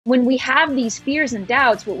When we have these fears and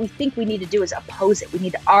doubts, what we think we need to do is oppose it. We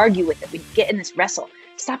need to argue with it. We get in this wrestle.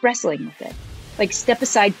 Stop wrestling with it. Like, step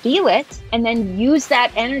aside, feel it, and then use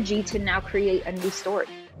that energy to now create a new story.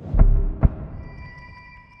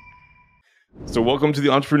 So welcome to the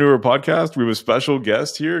Entrepreneur Podcast. We have a special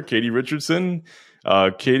guest here, Katie Richardson.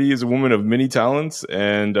 Katie is a woman of many talents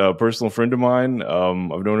and a personal friend of mine.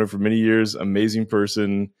 I've known her for many years. Amazing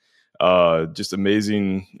person, just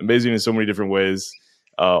amazing in so many different ways.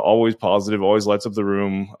 Always positive, always lights up the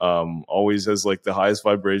room, always has like the highest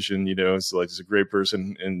vibration, so like just a great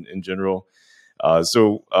person in general.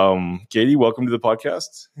 So Katie, welcome to the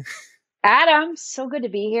podcast. Adam, so good to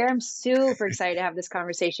be here. I'm super excited to have this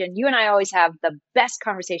conversation. You and I always have the best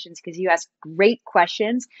conversations because you ask great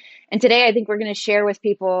questions. And today I think we're going to share with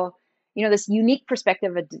people, this unique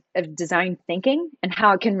perspective of design thinking and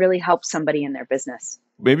how it can really help somebody in their business.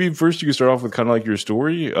 Maybe first you could start off with kind of like your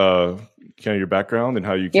story, kind of your background and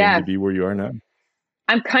how you came to be where you are now.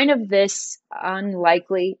 I'm kind of this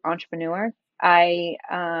unlikely entrepreneur. I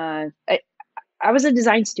was a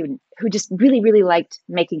design student who just really, really liked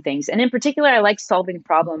making things. And in particular, I liked solving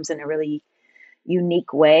problems in a really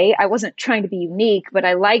unique way. I wasn't trying to be unique, but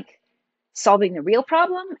I like solving the real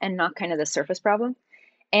problem and not kind of the surface problem.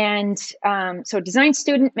 And so design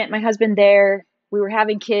student, met my husband there. We were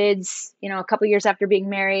having kids, a couple of years after being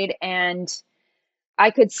married. And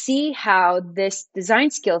I could see how this design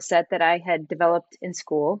skill set that I had developed in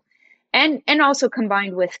school and also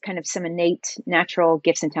combined with kind of some innate natural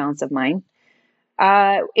gifts and talents of mine,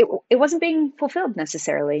 it wasn't being fulfilled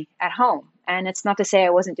necessarily at home. And it's not to say I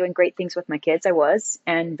wasn't doing great things with my kids. I was,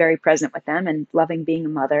 and very present with them and loving being a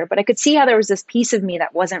mother. But I could see how there was this piece of me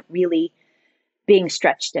that wasn't really being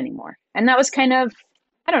stretched anymore. And that was kind of,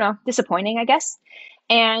 I don't know, disappointing, I guess.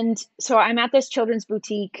 And so I'm at this children's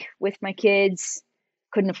boutique with my kids,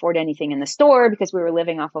 couldn't afford anything in the store because we were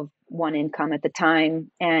living off of one income at the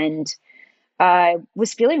time. And I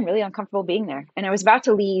was feeling really uncomfortable being there. And I was about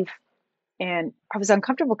to leave. And I was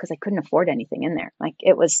uncomfortable because I couldn't afford anything in there. Like,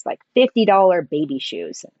 it was like $50 baby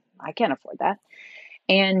shoes. I can't afford that.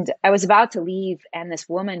 And I was about to leave, and this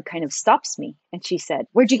woman kind of stops me. And she said,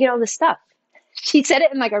 "Where'd you get all this stuff?" She said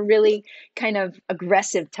it in like a really kind of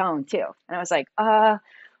aggressive tone too. And I was like, what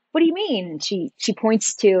do you mean? And she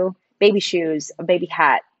points to baby shoes, a baby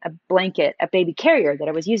hat, a blanket, a baby carrier that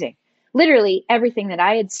I was using. Literally everything that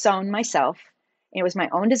I had sewn myself. It was my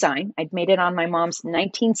own design. I'd made it on my mom's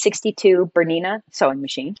 1962 Bernina sewing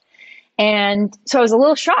machine. And so I was a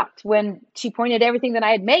little shocked when she pointed everything that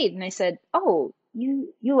I had made. And I said, "Oh,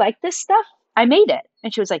 you like this stuff? I made it."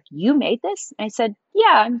 And she was like, "You made this?" And I said,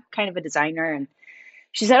 "Yeah, I'm kind of a designer." And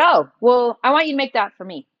she said, "Oh, well, I want you to make that for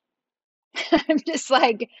me." I'm just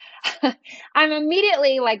like, I'm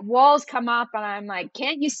immediately like, walls come up and I'm like,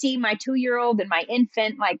 "Can't you see my 2-year-old and my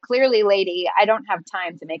infant? Like, clearly, lady, I don't have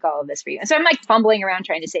time to make all of this for you." And so I'm like fumbling around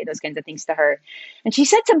trying to say those kinds of things to her. And she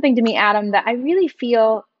said something to me, Adam, that I really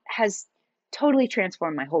feel has totally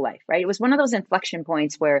transformed my whole life, right? It was one of those inflection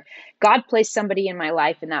points where God placed somebody in my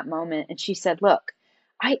life in that moment. And she said, "Look,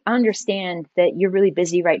 I understand that you're really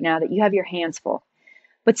busy right now, that you have your hands full.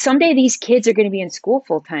 But someday these kids are going to be in school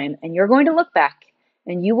full time, and you're going to look back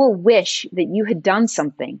and you will wish that you had done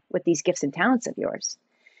something with these gifts and talents of yours."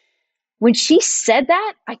 When she said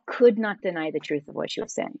that, I could not deny the truth of what she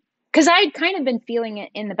was saying, because I had kind of been feeling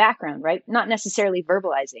it in the background, right? Not necessarily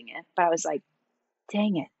verbalizing it, but I was like,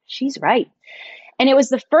 dang it, she's right. And it was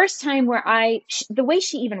the first time where the way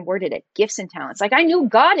she even worded it, gifts and talents, like I knew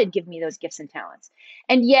God had given me those gifts and talents.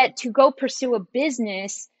 And yet to go pursue a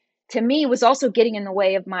business to me was also getting in the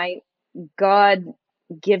way of my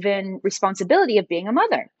God-given responsibility of being a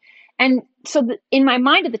mother. And so in my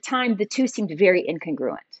mind at the time, the two seemed very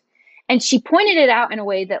incongruent. And she pointed it out in a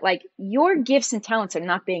way that, like, your gifts and talents are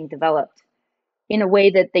not being developed in a way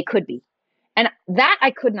that they could be. And that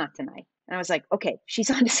I could not deny. And I was like, okay, she's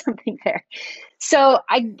onto something there. So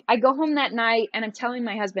I go home that night and I'm telling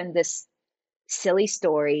my husband this silly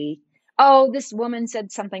story. "Oh, this woman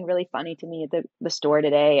said something really funny to me at the store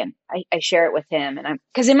today." And I share it with him. And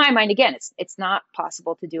because in my mind, again, it's not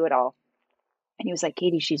possible to do it all. And he was like,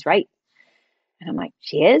 "Katie, she's right." And I'm like,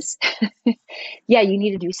 "She is?" "Yeah, you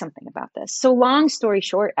need to do something about this." So long story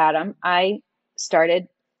short, Adam, I started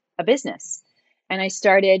a business, and I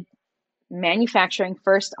started manufacturing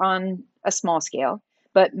first on a small scale,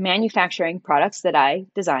 but manufacturing products that I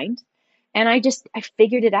designed. And I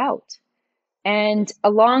figured it out. And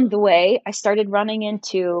along the way, I started running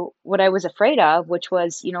into what I was afraid of, which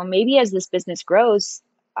was, maybe as this business grows,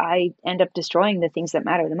 I end up destroying the things that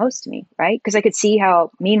matter the most to me, right? Because I could see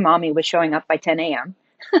how Mean Mommy was showing up by 10 a.m.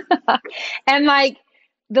 and like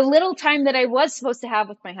the little time that I was supposed to have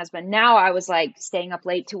with my husband, now I was like staying up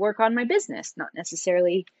late to work on my business, not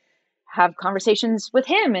necessarily have conversations with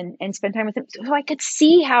him and spend time with him. So I could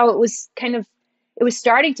see how it was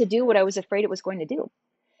starting to do what I was afraid it was going to do.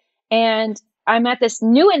 And I'm at this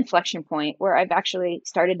new inflection point where I've actually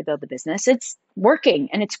started to build the business. It's working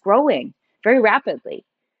and it's growing very rapidly.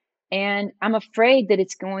 And I'm afraid that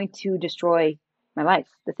it's going to destroy my life,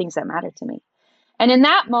 the things that matter to me. And in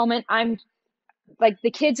that moment, I'm like,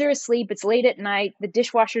 the kids are asleep. It's late at night. The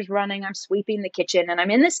dishwasher's running. I'm sweeping the kitchen. And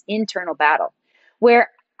I'm in this internal battle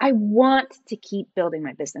where I want to keep building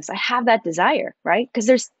my business. I have that desire, right?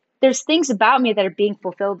 Because there's things about me that are being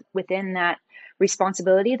fulfilled within that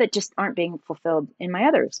responsibility that just aren't being fulfilled in my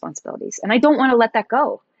other responsibilities. And I don't want to let that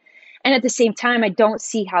go. And at the same time, I don't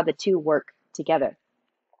see how the two work together.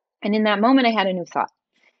 And in that moment, I had a new thought.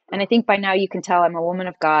 And I think by now you can tell I'm a woman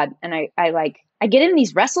of God. And I get in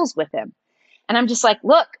these wrestles with him. And I'm just like,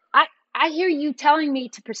 look, I hear you telling me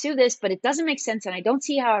to pursue this, but it doesn't make sense. And I don't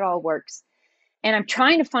see how it all works. And I'm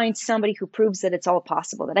trying to find somebody who proves that it's all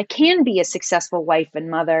possible, that I can be a successful wife and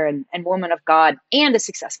mother and woman of God and a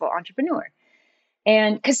successful entrepreneur.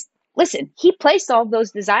 And because, listen, he placed all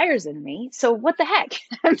those desires in me. So what the heck?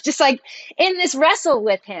 I'm just like in this wrestle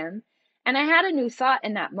with him. And I had a new thought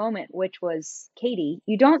in that moment, which was, Katie,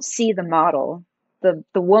 you don't see the model, the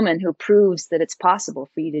woman who proves that it's possible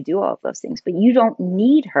for you to do all of those things, but you don't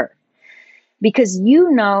need her because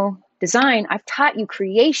you know design. I've taught you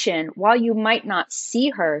creation. While you might not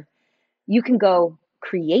see her, you can go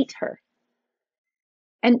create her.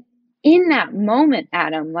 And in that moment,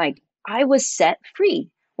 Adam, like I was set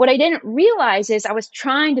free. What I didn't realize is I was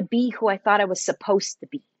trying to be who I thought I was supposed to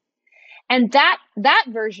be. And that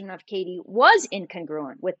version of Katie was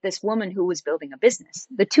incongruent with this woman who was building a business.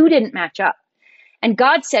 The two didn't match up. And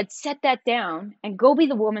God said, set that down and go be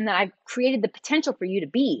the woman that I've created the potential for you to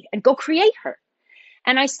be and go create her.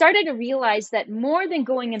 And I started to realize that more than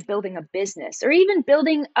going and building a business or even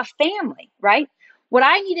building a family, right? What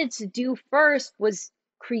I needed to do first was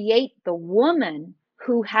create the woman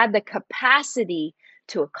who had the capacity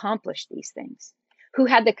to accomplish these things, who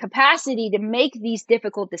had the capacity to make these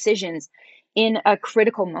difficult decisions in a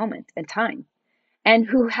critical moment in time, and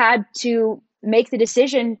who had to make the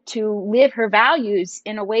decision to live her values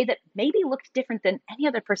in a way that maybe looked different than any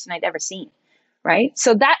other person I'd ever seen, right?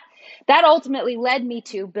 So that ultimately led me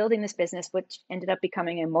to building this business, which ended up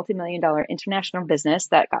becoming a multi-million-dollar international business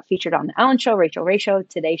that got featured on the Ellen Show, Rachel Ray Show,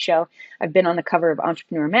 Today Show. I've been on the cover of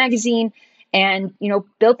Entrepreneur Magazine and,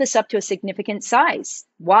 built this up to a significant size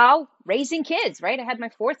while raising kids, right? I had my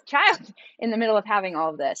fourth child in the middle of having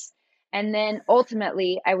all of this. And then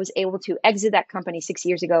ultimately I was able to exit that company 6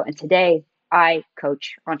 years ago. And today I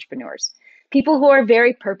coach entrepreneurs, people who are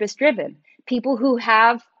very purpose driven, people who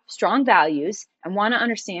have strong values and want to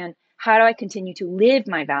understand, how do I continue to live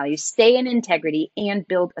my values, stay in integrity, and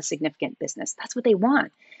build a significant business? That's what they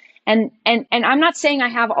want. And I'm not saying I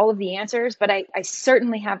have all of the answers, but I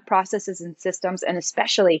certainly have processes and systems, and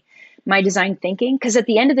especially my design thinking. Because at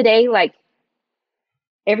the end of the day, like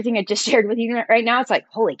everything I just shared with you right now, it's like,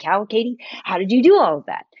 holy cow, Katie, how did you do all of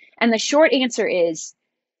that? And the short answer is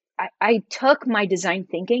I took my design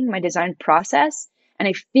thinking, my design process, and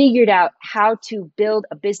I figured out how to build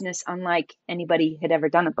a business unlike anybody had ever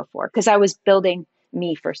done it before, because I was building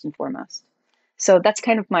me first and foremost. So that's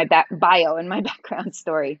kind of my bio and my background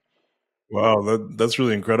story. Wow, that's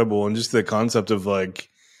really incredible. And just the concept of like,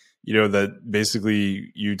 that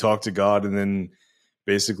basically you talk to God and then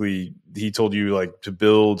basically he told you like to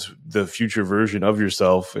build the future version of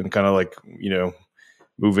yourself and kind of like,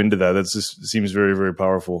 move into that. That just seems very, very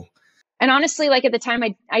powerful. And honestly, like at the time,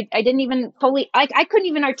 I didn't even fully, I couldn't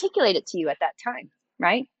even articulate it to you at that time,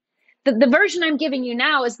 right? The version I'm giving you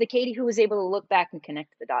now is the Katie who was able to look back and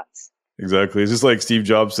connect the dots. Exactly. It's just like Steve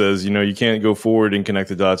Jobs says, you can't go forward and connect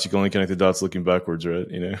the dots. You can only connect the dots looking backwards, right?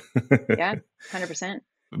 Yeah, 100%.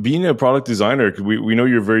 Being a product designer, we know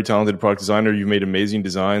you're a very talented product designer. You've made amazing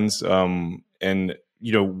designs. And,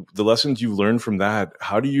 the lessons you've learned from that,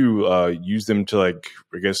 how do you use them to like,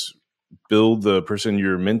 I guess, build the person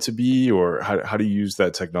you're meant to be, or how do you use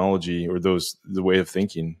that technology or the way of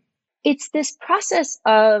thinking? It's this process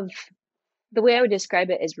of, the way I would describe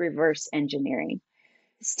it is reverse engineering.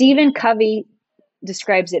 Stephen Covey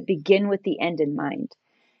describes it, begin with the end in mind.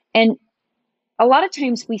 And a lot of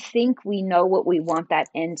times we think we know what we want that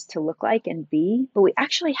end to look like and be, but we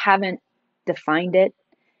actually haven't defined it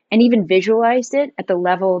and even visualized it at the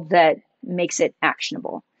level that makes it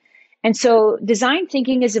actionable. And so design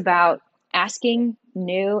thinking is about asking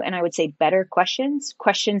new, and I would say better questions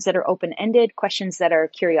that are open-ended, questions that are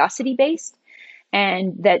curiosity-based,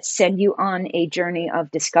 and that send you on a journey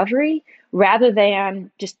of discovery rather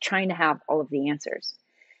than just trying to have all of the answers.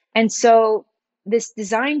 And so this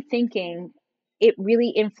design thinking, it really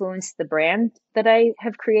influenced the brand that I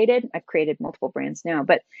have created. I've created multiple brands now,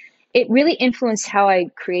 but it really influenced how I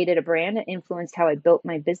created a brand. It influenced how I built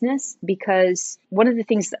my business, because one of the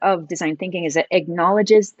things of design thinking is it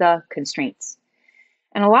acknowledges the constraints.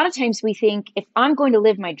 And a lot of times we think, if I'm going to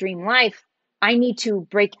live my dream life, I need to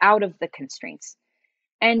break out of the constraints.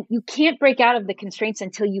 And you can't break out of the constraints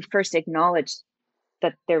until you first acknowledge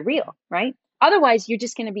that they're real, right? Otherwise, you're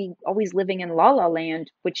just going to be always living in la la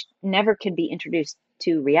land, which never can be introduced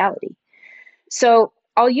to reality. So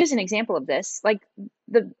I'll use an example of this. Like,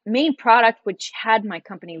 the main product which had my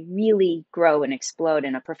company really grow and explode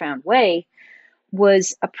in a profound way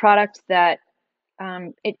was a product that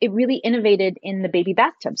it really innovated in the baby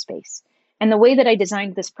bathtub space. And the way that I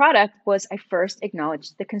designed this product was I first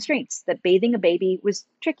acknowledged the constraints, that bathing a baby was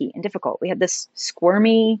tricky and difficult. We had this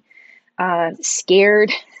squirmy,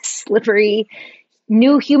 scared, slippery,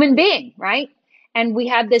 new human being, right? And we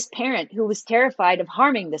had this parent who was terrified of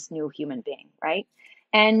harming this new human being, right?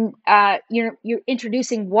 And you're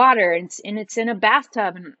introducing water, and it's in a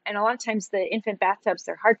bathtub, and a lot of times the infant bathtubs,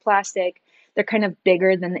 they're hard plastic. They're kind of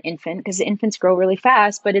bigger than the infant, because the infants grow really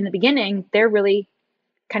fast. But in the beginning, they're really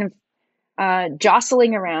kind of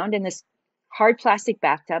jostling around in this hard plastic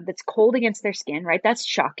bathtub that's cold against their skin, right? That's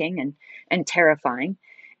shocking and terrifying.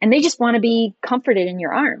 And they just want to be comforted in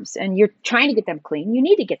your arms, and you're trying to get them clean. You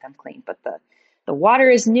need to get them clean, but the water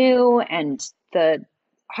is new, and the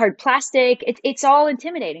hard plastic, it's all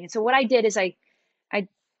intimidating. And so what I did is I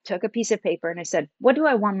took a piece of paper and I said, what do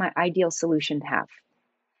I want my ideal solution to have?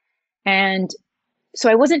 And so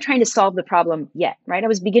I wasn't trying to solve the problem yet, right? I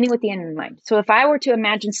was beginning with the end in mind. So if I were to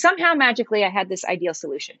imagine somehow magically I had this ideal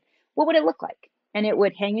solution, what would it look like? And it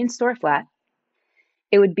would hang in store flat.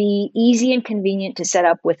 It would be easy and convenient to set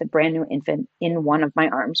up with a brand new infant in one of my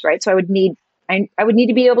arms, right? So I would need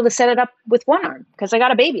to be able to set it up with one arm, because I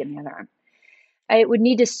got a baby in the other arm. It would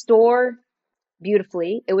need to store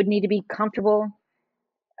beautifully. It would need to be comfortable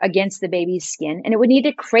against the baby's skin, and it would need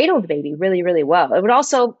to cradle the baby really, really well. It would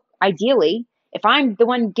also, ideally, if I'm the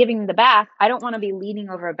one giving the bath, I don't want to be leaning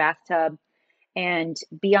over a bathtub and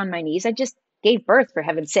be on my knees. I just gave birth, for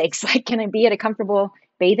heaven's sakes. Like, can I be at a comfortable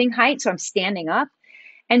bathing height so I'm standing up?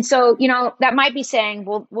 And so, that might be saying,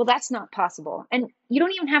 well, that's not possible. And you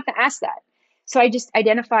don't even have to ask that. So I just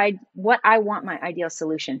identified what I want my ideal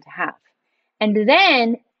solution to have. And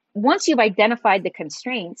then once you've identified the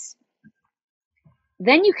constraints,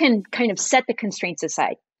 then you can kind of set the constraints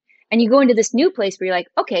aside. And you go into this new place where you're like,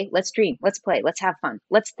 okay, let's dream, let's play, let's have fun.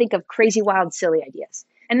 Let's think of crazy, wild, silly ideas.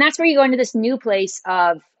 And that's where you go into this new place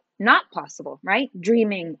of not possible, right?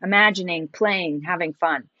 Dreaming, imagining, playing, having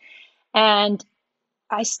fun. And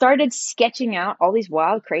I started sketching out all these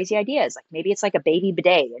wild, crazy ideas. Like, maybe it's like a baby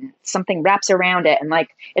bidet and something wraps around it, and like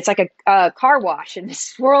it's like a car wash and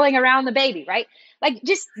swirling around the baby, right? Like,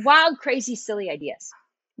 just wild, crazy, silly ideas.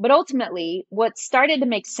 But ultimately, what started to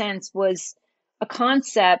make sense was a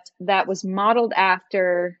concept that was modeled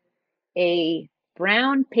after a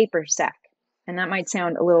brown paper sack. And that might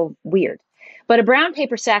sound a little weird, but a brown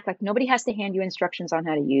paper sack, like, nobody has to hand you instructions on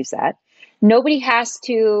how to use that. Nobody has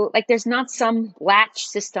to, like, there's not some latch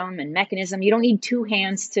system and mechanism. You don't need two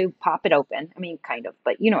hands to pop it open. I mean, kind of,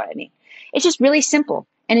 but you know what I mean. It's just really simple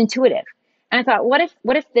and intuitive. And I thought,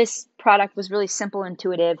 what if this product was really simple,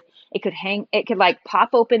 intuitive? It could like pop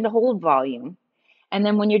open to hold volume. And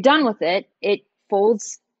then when you're done with it, it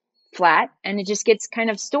folds flat, and it just gets kind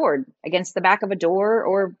of stored against the back of a door,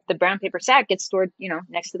 or the brown paper sack gets stored,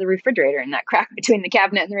 next to the refrigerator, in that crack between the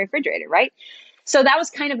cabinet and the refrigerator, right? So that was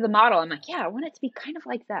kind of the model. I'm like, yeah, I want it to be kind of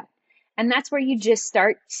like that. And that's where you just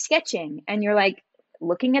start sketching, and you're like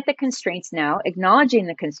looking at the constraints now, acknowledging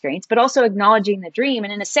the constraints, but also acknowledging the dream.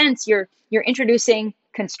 And in a sense, you're introducing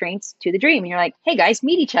constraints to the dream. And you're like, hey guys,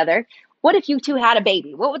 meet each other. What if you two had a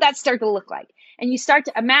baby? What would that start to look like? And you start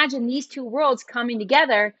to imagine these two worlds coming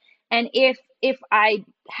together. And if I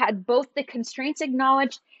had both the constraints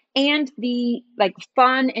acknowledged and the like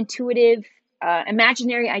fun, intuitive,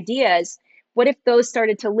 imaginary ideas, what if those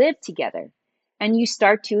started to live together? And you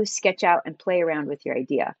start to sketch out and play around with your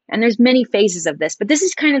idea. And there's many phases of this, but this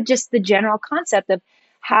is kind of just the general concept of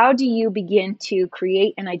how do you begin to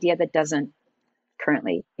create an idea that doesn't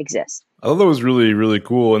currently exist. I thought that was really, really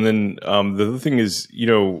cool. And then the other thing is,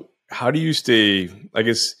 how do you stay, I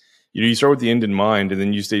guess, you start with the end in mind, and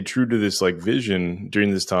then you stay true to this like vision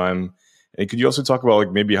during this time. And could you also talk about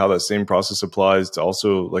like maybe how that same process applies to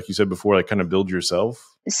also, like you said before, like kind of build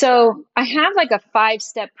yourself? So I have like a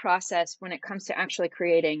 5-step process when it comes to actually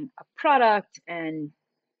creating a product and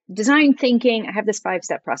design thinking. I have this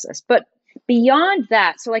 5-step process. But beyond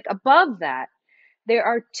that, so like above that, there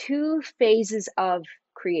are 2 phases of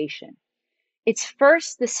creation. It's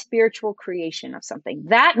first the spiritual creation of something.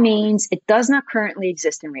 That means it does not currently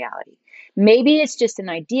exist in reality. Maybe it's just an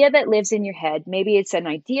idea that lives in your head. Maybe it's an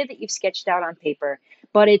idea that you've sketched out on paper,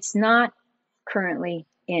 but it's not currently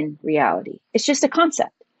in reality. It's just a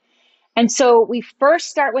concept. And so we first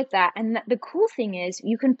start with that. And the cool thing is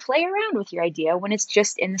you can play around with your idea when it's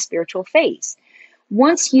just in the spiritual phase.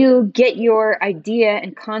 Once you get your idea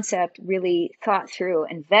and concept really thought through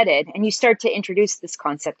and vetted, and you start to introduce this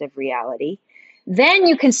concept of reality, then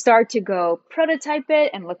you can start to go prototype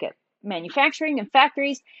it and look at manufacturing and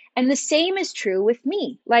factories. And the same is true with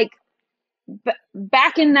me. Like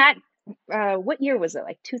back in that, what year was it?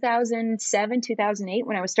 Like 2007, 2008,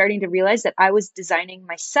 when I was starting to realize that I was designing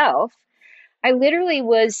myself. I literally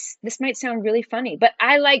was, this might sound really funny, but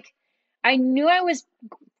I knew I was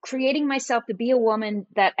creating myself to be a woman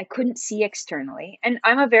that I couldn't see externally. And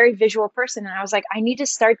I'm a very visual person. And I was like, I need to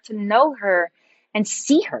start to know her and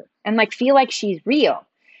see her and like feel like she's real.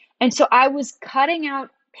 And so I was cutting out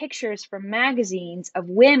pictures from magazines of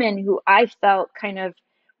women who I felt kind of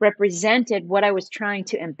represented what I was trying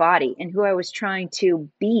to embody and who I was trying to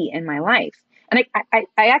be in my life. And I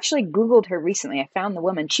actually Googled her recently. I found the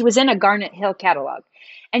woman. She was in a Garnet Hill catalog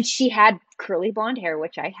and she had curly blonde hair,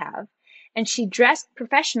 which I have. And she dressed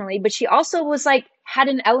professionally, but she also was like, had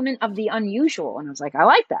an element of the unusual. And I was like, I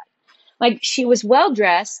like that. Like she was well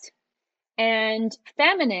dressed and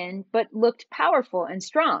feminine, but looked powerful and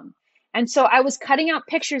strong. And so I was cutting out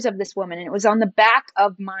pictures of this woman, and it was on the back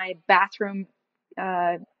of my bathroom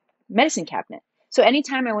medicine cabinet. So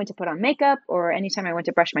anytime I went to put on makeup or anytime I went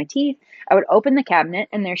to brush my teeth, I would open the cabinet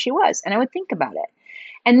and there she was, and I would think about it.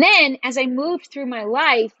 And then as I moved through my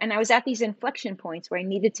life and I was at these inflection points where I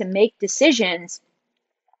needed to make decisions,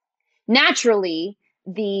 naturally,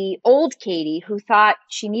 the old Katie who thought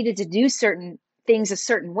she needed to do certain things a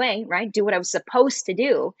certain way, right? Do what I was supposed to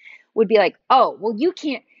do, would be like, oh, well, you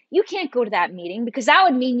can't go to that meeting because that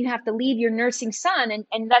would mean you have to leave your nursing son.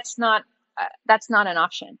 And that's not an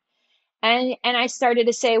option. And I started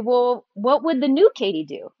to say, well, what would the new Katie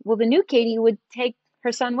do? Well, the new Katie would take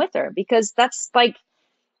her son with her because that's like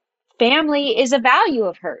family is a value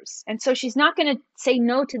of hers. And so she's not going to say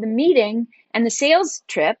no to the meeting and the sales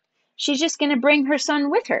trip. She's just going to bring her son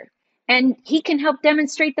with her. And he can help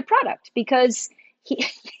demonstrate the product because he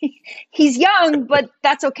he's young, but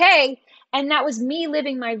that's okay. And that was me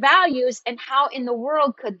living my values. And how in the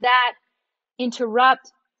world could that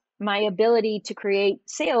interrupt my ability to create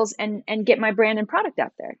sales and get my brand and product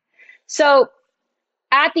out there? So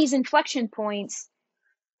at these inflection points,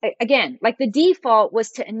 again, like the default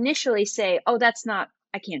was to initially say, oh,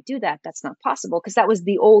 I can't do that. That's not possible. Because that was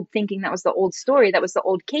the old thinking. That was the old story. That was the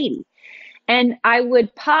old Katie. And I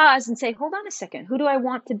would pause and say, hold on a second. Who do I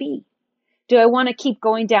want to be? Do I want to keep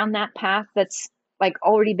going down that path that's like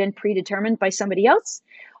already been predetermined by somebody else?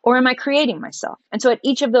 Or am I creating myself? And so at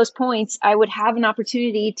each of those points, I would have an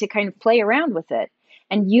opportunity to kind of play around with it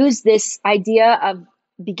and use this idea of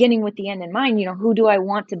beginning with the end in mind. Who do I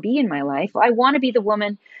want to be in my life? Well, I want to be the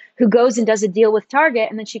woman who goes and does a deal with Target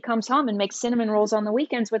and then she comes home and makes cinnamon rolls on the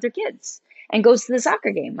weekends with her kids and goes to the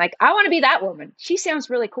soccer game. Like, I want to be that woman. She sounds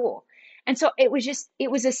really cool. And so it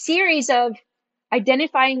was a series of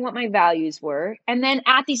identifying what my values were, and then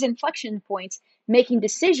at these inflection points, making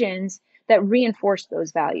decisions that reinforced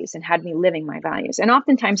those values and had me living my values. And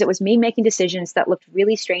oftentimes it was me making decisions that looked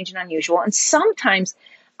really strange and unusual. And sometimes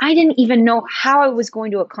I didn't even know how I was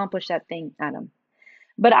going to accomplish that thing, Adam.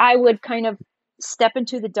 But I would kind of step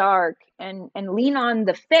into the dark and lean on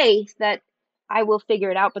the faith that I will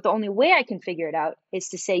figure it out. But the only way I can figure it out is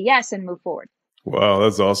to say yes and move forward. Wow,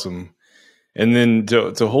 that's awesome. And then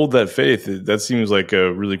to hold that faith, that seems like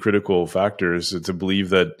a really critical factor, is to believe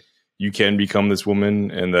that you can become this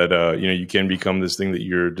woman and that, you can become this thing that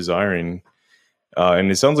you're desiring.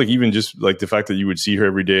 And it sounds like even just like the fact that you would see her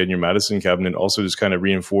every day in your Madison cabinet also just kind of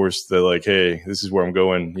reinforced that, like, hey, this is where I'm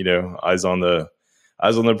going, eyes on the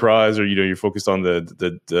prize, or, you're focused on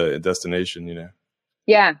the destination,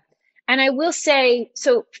 Yeah. And I will say,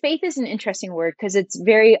 so faith is an interesting word because it's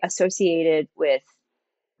very associated with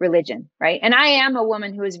religion, right? And I am a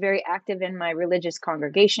woman who is very active in my religious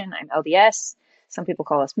congregation. I'm LDS. Some people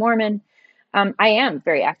call us Mormon. I am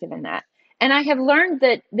very active in that. And I have learned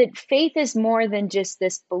that faith is more than just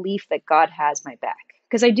this belief that God has my back,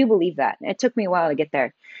 because I do believe that. It took me a while to get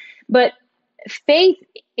there. But Faith,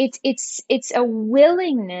 it's a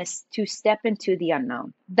willingness to step into the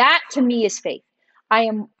unknown. That to me is faith.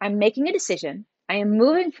 I'm making a decision. I am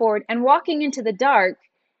moving forward and walking into the dark.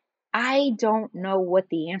 I don't know what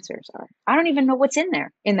the answers are. I don't even know what's in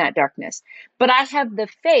there in that darkness. But I have the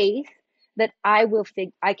faith that I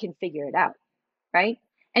can figure it out, right?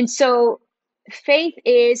 And so faith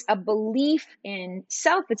is a belief in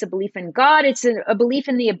self, it's a belief in God, it's a belief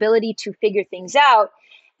in the ability to figure things out,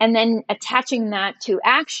 and then attaching that to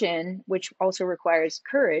action, which also requires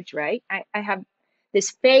courage, right? I have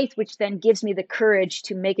this faith which then gives me the courage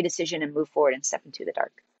to make a decision and move forward and step into the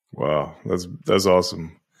dark. Wow, that's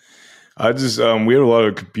awesome. I just we have a lot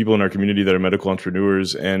of people in our community that are medical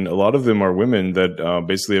entrepreneurs, and a lot of them are women that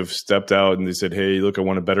basically have stepped out and they said, "Hey, look, I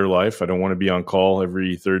want a better life. I don't want to be on call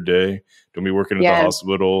every third day. Don't be working at the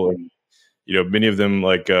hospital." And, many of them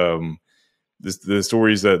the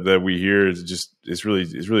stories that we hear is just it's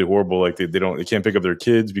really horrible. Like they can't pick up their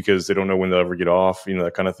kids because they don't know when they'll ever get off.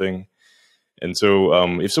 That kind of thing. And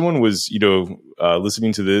so if someone was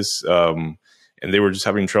listening to this. And they were just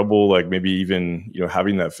having trouble, like maybe even,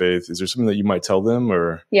 having that faith. Is there something that you might tell them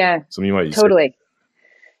or something you might say?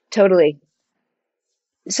 Totally.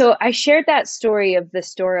 So I shared that story of the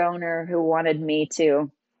store owner who wanted me to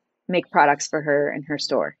make products for her in her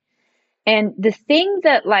store. And the thing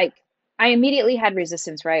that I immediately had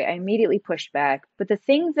resistance, right? I immediately pushed back. But the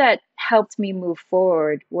thing that helped me move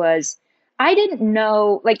forward was I didn't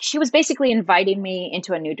know, she was basically inviting me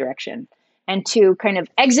into a new direction and to kind of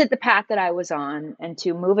exit the path that I was on and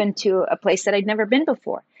to move into a place that I'd never been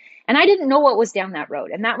before. And I didn't know what was down that road.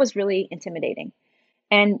 And that was really intimidating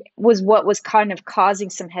and was what was kind of causing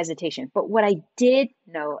some hesitation. But what I did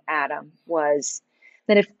know, Adam, was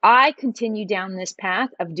that if I continue down this path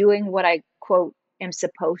of doing what I, quote, am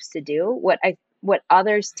supposed to do, what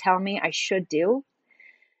others tell me I should do,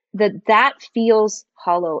 that feels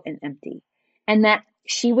hollow and empty. And that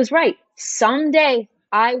she was right. Someday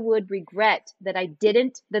I would regret that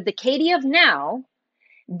that the Katie of now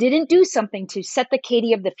didn't do something to set the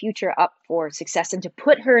Katie of the future up for success and to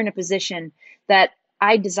put her in a position that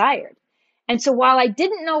I desired. And so while I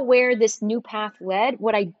didn't know where this new path led,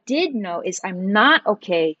 what I did know is I'm not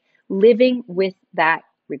okay living with that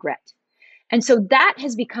regret. And so that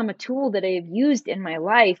has become a tool that I have used in my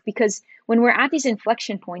life, because when we're at these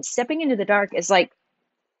inflection points, stepping into the dark is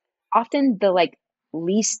often the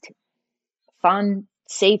least fun,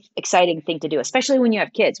 safe, exciting thing to do, especially when you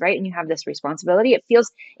have kids, right? And you have this responsibility.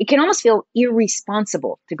 It can almost feel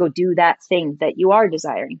irresponsible to go do that thing that you are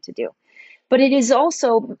desiring to do. But it is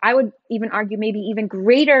also, I would even argue, maybe even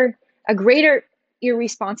a greater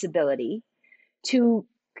irresponsibility to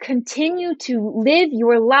continue to live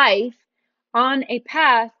your life on a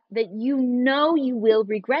path that you will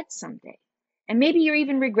regret someday. And maybe you're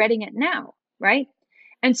even regretting it now, right?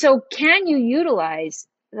 And so can you utilize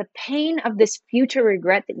the pain of this future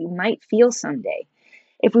regret that you might feel someday?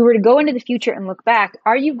 If we were to go into the future and look back,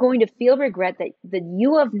 are you going to feel regret that the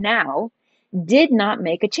you of now did not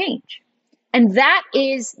make a change? And that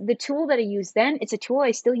is the tool that I used then. It's a tool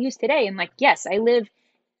I still use today. And yes, I live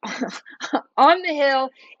on the hill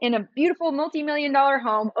in a beautiful multi-million-dollar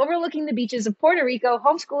home overlooking the beaches of Puerto Rico,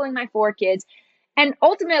 homeschooling my 4 kids. And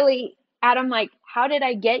ultimately, Adam, how did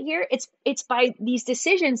I get here? It's by these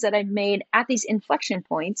decisions that I've made at these inflection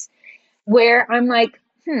points where I'm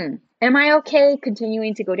am I okay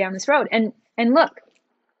continuing to go down this road? And look,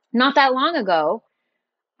 not that long ago,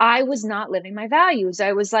 I was not living my values.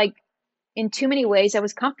 I was in too many ways, I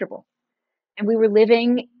was comfortable. And we were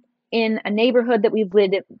living in a neighborhood that we've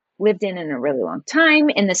lived in a really long time,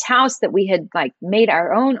 in this house that we had made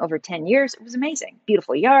our own over 10 years. It was amazing.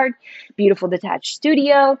 Beautiful yard, beautiful detached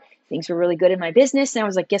studio. Things were really good in my business. And I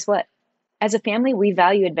was guess what? As a family, we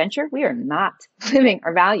value adventure. We are not living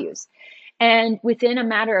our values. And within a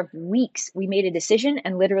matter of weeks, we made a decision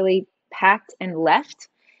and literally packed and left.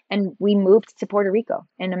 And we moved to Puerto Rico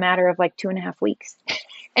in a matter of 2.5 weeks.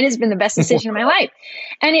 And it's been the best decision of my life.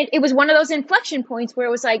 And it was one of those inflection points where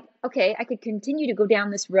it was okay, I could continue to go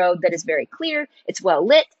down this road that is very clear. It's well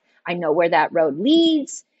lit. I know where that road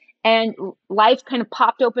leads. And life kind of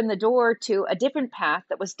popped open the door to a different path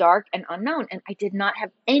that was dark and unknown. And I did not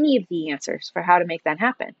have any of the answers for how to make that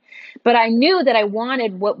happen. But I knew that I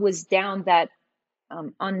wanted what was down that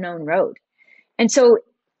unknown road. And so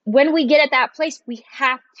when we get at that place, we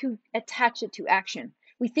have to attach it to action.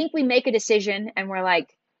 We think we make a decision and we're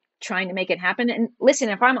trying to make it happen. And listen,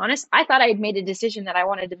 if I'm honest, I thought I had made a decision that I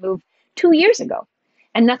wanted to move 2 years ago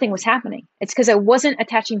and nothing was happening. It's because I wasn't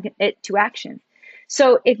attaching it to action.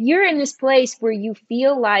 So if you're in this place where you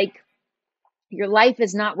feel like your life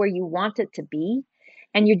is not where you want it to be,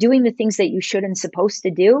 and you're doing the things that you should and supposed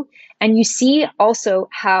to do. And you see also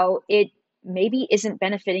how it maybe isn't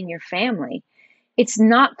benefiting your family. It's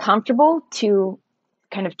not comfortable to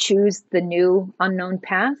kind of choose the new unknown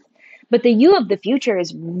path, but the you of the future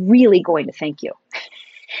is really going to thank you.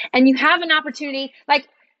 And you have an opportunity, like,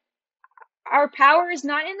 our power is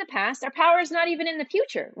not in the past. Our power is not even in the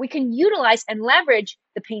future. We can utilize and leverage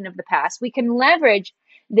the pain of the past. We can leverage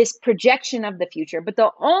this projection of the future. But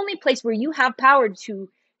the only place where you have power to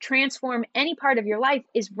transform any part of your life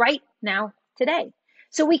is right now, today.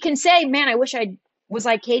 So we can say, man, I wish I was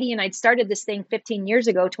like Katie and I'd started this thing 15 years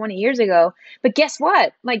ago, 20 years ago. But guess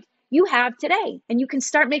what? Like, you have today, and you can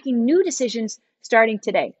start making new decisions starting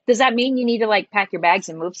today. Does that mean you need to like pack your bags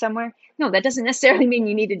and move somewhere? No, that doesn't necessarily mean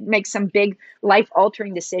you need to make some big life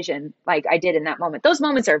altering decision like I did in that moment. Those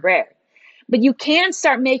moments are rare, but you can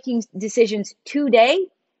start making decisions today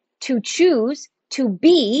to choose to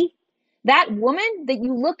be that woman that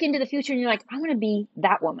you look into the future and you're like, I want to be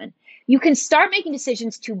that woman. You can start making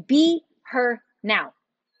decisions to be her now.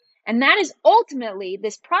 And that is ultimately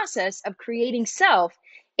this process of creating self.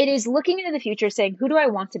 It is looking into the future, saying, who do I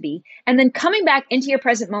want to be? And then coming back into your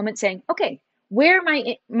present moment saying, okay, where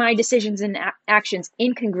are my decisions and actions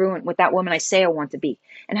incongruent with that woman I say I want to be?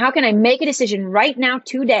 And how can I make a decision right now,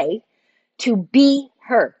 today, to be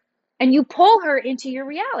her? And you pull her into your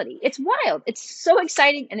reality. It's wild. It's so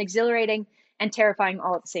exciting and exhilarating and terrifying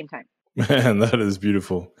all at the same time. Man, that is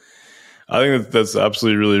beautiful. I think that's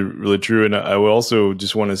absolutely really, really true. And I would also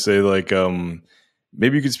just want to say, like,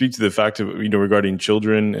 maybe you could speak to the fact of, regarding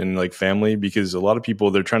children and like family, because a lot of people,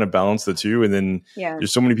 they're trying to balance the two. And then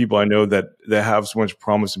there's so many people I know that have so much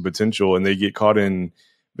promise and potential, and they get caught in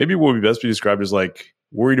maybe what would best be described as like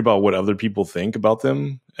worried about what other people think about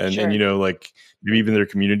them. And, like maybe even their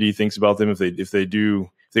community thinks about them. If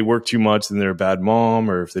they work too much, then they're a bad mom,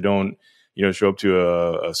 or if they don't, show up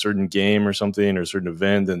to a certain game or something or a certain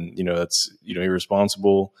event, then, that's,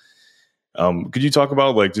 irresponsible. Could you talk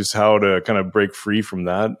about like just how to kind of break free from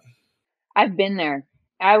that? I've been there.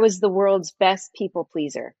 I was the world's best people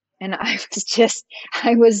pleaser. And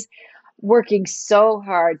I was working so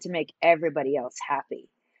hard to make everybody else happy.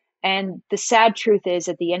 And the sad truth is,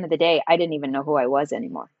 at the end of the day, I didn't even know who I was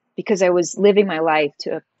anymore because I was living my life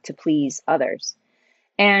to please others.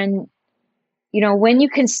 And when you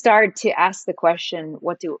can start to ask the question,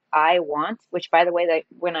 what do I want? Which, by the way, that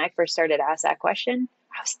when I first started to ask that question,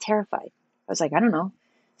 I was terrified. I was like, I don't know.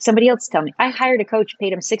 Somebody else tell me. I hired a coach,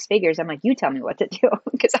 paid him 6 figures. I'm like, you tell me what to do,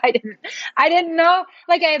 because I didn't know.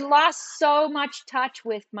 Like, I had lost so much touch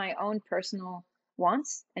with my own personal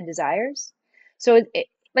wants and desires. So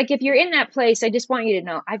like, if you're in that place, I just want you to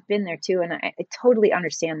know I've been there too. And I totally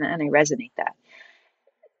understand that. And I resonate that.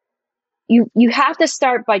 You have to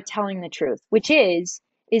start by telling the truth, which is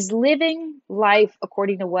living life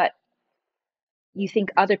according to what you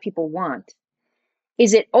think other people want.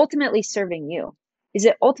 Is it ultimately serving you? Is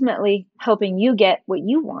it ultimately helping you get what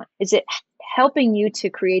you want? Is it helping you to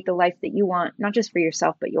create the life that you want, not just for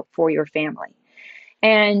yourself, but for your family?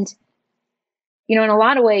 And, in a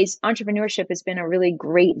lot of ways, entrepreneurship has been a really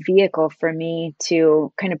great vehicle for me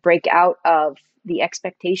to kind of break out of the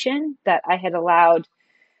expectation that I had allowed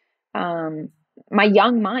my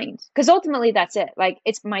young mind, because ultimately that's it. Like,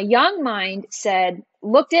 it's my young mind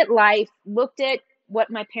looked at life, looked at what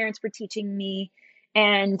my parents were teaching me,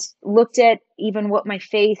 and looked at even what my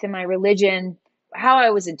faith and my religion, how I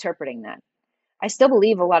was interpreting that. I still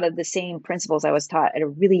believe a lot of the same principles I was taught at a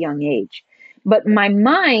really young age, but my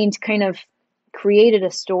mind kind of created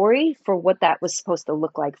a story for what that was supposed to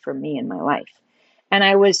look like for me in my life. And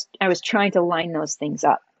I was trying to line those things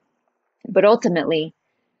up. But ultimately,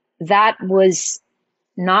 that was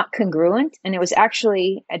not congruent, and it was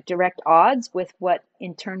actually at direct odds with what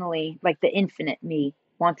internally, like the infinite me,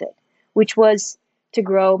 wanted, which was to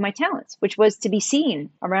grow my talents, which was to be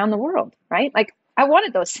seen around the world, right? Like, I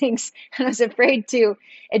wanted those things and I was afraid to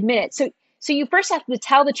admit it. So you first have to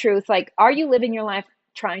tell the truth. Like, are you living your life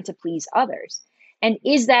trying to please others? And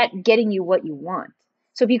is that getting you what you want?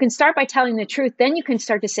 So if you can start by telling the truth, then you can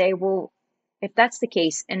start to say, well, if that's the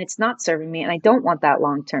case and it's not serving me and I don't want that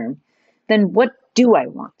long term, then what do I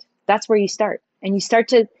want? That's where you start. And you start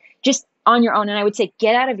to just on your own. And I would say,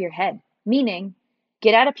 get out of your head, meaning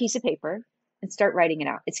get out a piece of paper and start writing it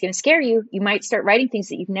out. It's going to scare you. You might start writing things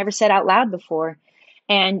that you've never said out loud before.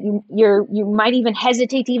 And you might even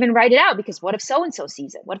hesitate to even write it out, because what if so-and-so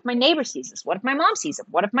sees it? What if my neighbor sees this? What if my mom sees it?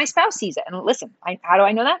 What if my spouse sees it? And listen, how do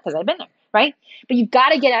I know that? Because I've been there, right? But you've got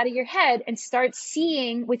to get out of your head and start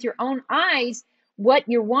seeing with your own eyes what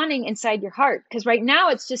you're wanting inside your heart. Because right now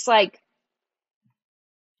it's just like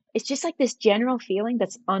this general feeling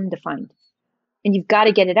that's undefined. and you've got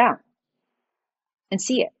to get it out and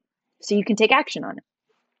see it so you can take action on it.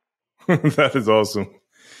 That is awesome.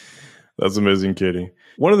 That's amazing, Katie.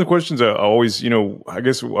 One of the questions I always, I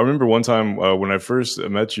guess I remember one time when I first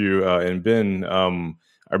met you and Ben,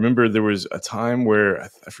 I remember there was a time where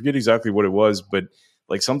I forget exactly what it was, but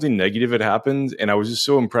like something negative had happened. And I was just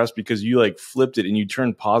so impressed because you like flipped it and you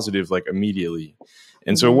turned positive like immediately.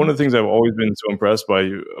 And so one Mm-hmm. of the things I've always been so impressed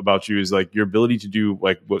about you is like your ability to do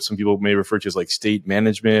like what some people may refer to as like state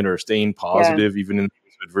management or staying Yeah, positive, even in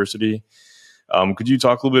adversity. Could you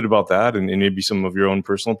talk a little bit about that and maybe some of your own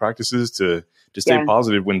personal practices to stay yeah,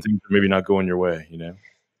 positive when things are maybe not going your way,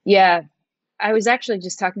 yeah. I was actually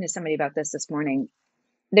just talking to somebody about this morning.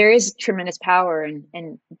 There is tremendous power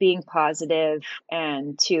in being positive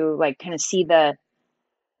and to like kind of see the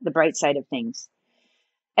bright side of things.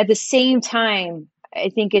 At the same time, I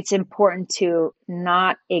think it's important to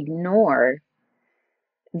not ignore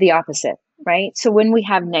the opposite, right? So when we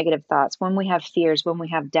have negative thoughts, when we have fears, when we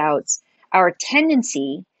have doubts, our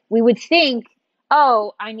tendency, we would think,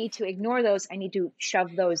 oh, I need to ignore those. I need to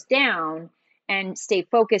shove those down and stay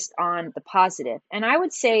focused on the positive. And I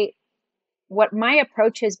would say what my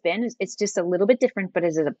approach has been is it's just a little bit different, but it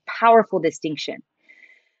is a powerful distinction.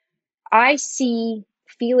 I see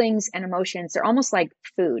feelings and emotions, they're almost like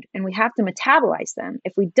food, and we have to metabolize them.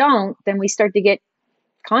 If we don't, then we start to get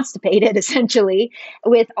constipated essentially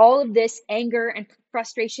with all of this anger and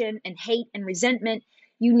frustration and hate and resentment.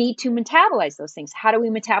 You need to metabolize those things. How do we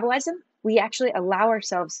metabolize them? We actually allow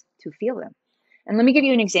ourselves to feel them. And let me give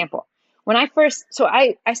you an example. When I first, so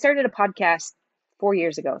I started a podcast 4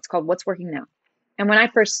 years ago. It's called What's Working Now. And when I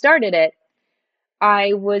first started it,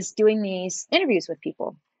 I was doing these interviews with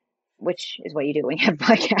people, which is what you do when you have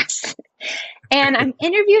podcasts. And I'm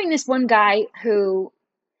interviewing this one guy who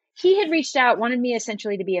he had reached out, wanted me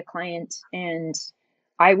essentially to be a client. And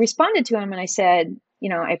I responded to him and I said,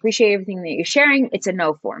 I appreciate everything that you're sharing. It's a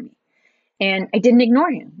no for me. And I didn't ignore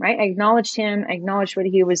him, right? I acknowledged him. I acknowledged what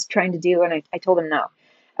he was trying to do. And I told him no.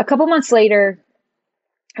 A couple months later,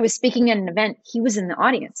 I was speaking at an event. He was in the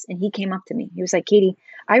audience and he came up to me. He was like, Katie,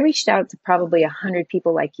 I reached out to probably 100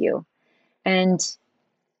 people like you. And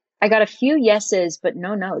I got a few yeses, but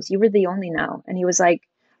no nos. You were the only no. And he was like,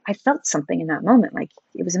 I felt something in that moment. Like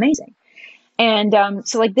it was amazing. And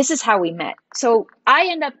so like this is how we met. So I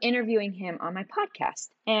end up interviewing him on my podcast.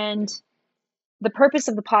 And the purpose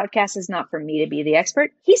of the podcast is not for me to be the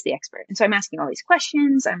expert. He's the expert. And so I'm asking all these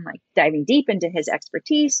questions. I'm like diving deep into his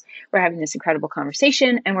expertise. We're having this incredible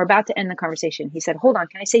conversation and we're about to end the conversation. He said, hold on,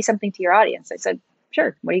 can I say something to your audience? I said,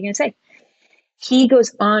 sure. What are you going to say? He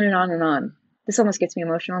goes on and on and on. This almost gets me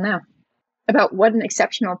emotional now about what an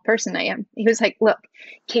exceptional person I am. He was like, look,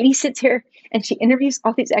 Katie sits here and she interviews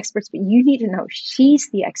all these experts, but you need to know she's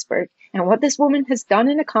the expert. And what this woman has done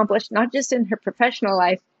and accomplished, not just in her professional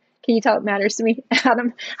life. Can you tell it matters to me,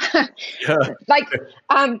 Adam? Yeah. Like,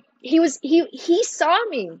 he saw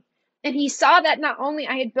me and he saw that not only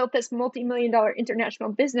I had built this multi-million-dollar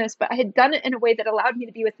international business, but I had done it in a way that allowed me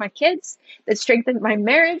to be with my kids, that strengthened my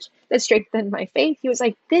marriage, that strengthened my faith. He was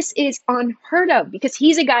like, this is unheard of, because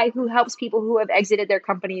he's a guy who helps people who have exited their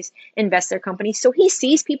companies invest their companies. So he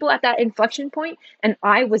sees people at that inflection point, and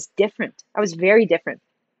I was different. I was very different.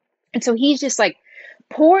 And so he's just like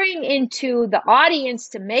pouring into the audience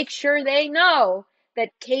to make sure they know that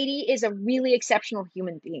Katie is a really exceptional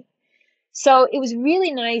human being. So it was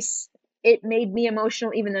really nice. It made me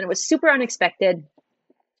emotional, even though it was super unexpected.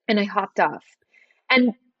 And I hopped off.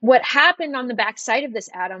 And what happened on the backside of this,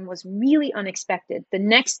 Adam, was really unexpected. The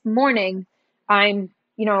next morning, I'm,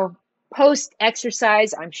 post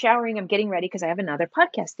exercise, I'm showering, I'm getting ready because I have another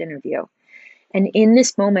podcast interview. And in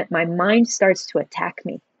this moment, my mind starts to attack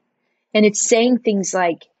me. And it's saying things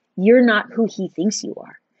like, you're not who he thinks you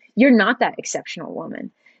are. You're not that exceptional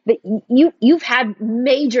woman. That you've had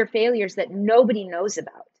major failures that nobody knows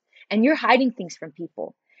about. And you're hiding things from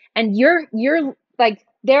people. And you're like,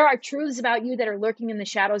 there are truths about you that are lurking in the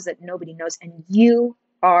shadows that nobody knows. And you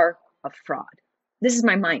are a fraud. This is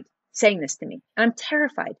my mind saying this to me. And I'm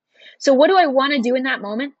terrified. So what do I want to do in that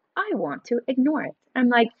moment? I want to ignore it. I'm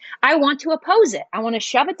like, I want to oppose it. I want to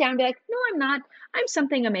shove it down, be like, no, I'm not. I'm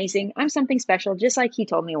something amazing. I'm something special, just like he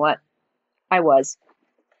told me what I was.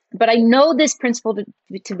 But I know this principle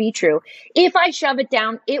to be true. If I shove it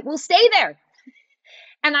down, it will stay there.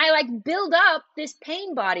 And I like build up this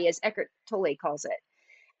pain body, as Eckhart Tolle calls it.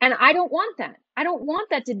 And I don't want that. I don't want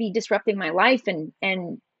that to be disrupting my life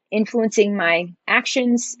and influencing my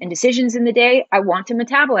actions and decisions in the day. I want to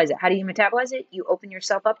metabolize it. How do you metabolize it? You open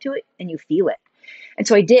yourself up to it and you feel it. And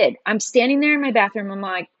so I did. I'm standing there in my bathroom. I'm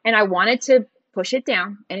like, and I wanted to push it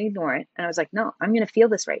down and ignore it. And I was like, no, I'm going to feel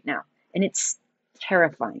this right now. And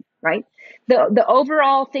terrifying, right? The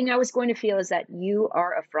overall thing I was going to feel is that you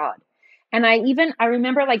are a fraud. And I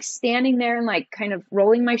remember like standing there and like kind of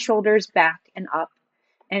rolling my shoulders back and up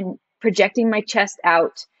and projecting my chest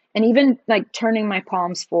out and even like turning my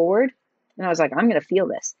palms forward. And I was like, I'm going to feel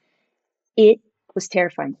this. It was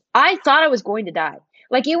terrifying. I thought I was going to die.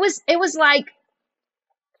 Like it was like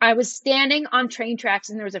I was standing on train tracks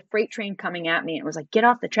and there was a freight train coming at me. And it was like, get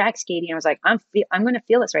off the tracks, Katie. And I was like, I'm going to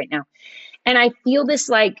feel this right now. And I feel this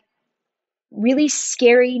like really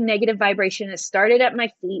scary negative vibration. It started at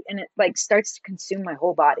my feet and it like starts to consume my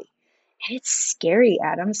whole body. And it's scary,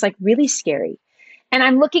 Adam. It's like really scary. And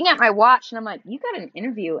I'm looking at my watch and I'm like, you got an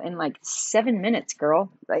interview in like 7 minutes,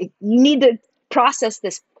 girl. Like you need to process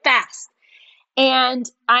this fast. And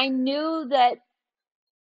I knew that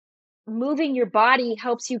moving your body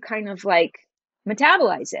helps you kind of like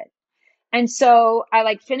metabolize it. And so I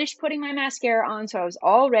like finished putting my mascara on. So I was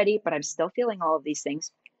all ready, but I'm still feeling all of these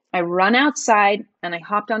things. I run outside and I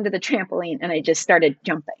hopped onto the trampoline and I just started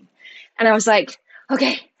jumping. And I was like,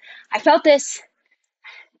 okay, I felt this.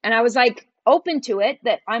 And I was like open to it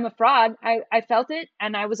that I'm a fraud. I felt it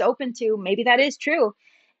and I was open to maybe that is true.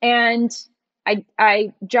 And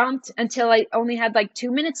I jumped until I only had like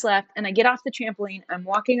 2 minutes left and I get off the trampoline. I'm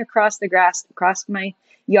walking across the grass, across my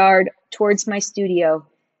yard towards my studio.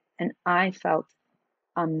 And I felt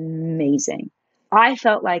amazing. I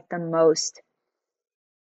felt like the most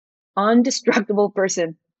undestructible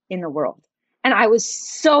person in the world. And I was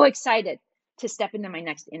so excited to step into my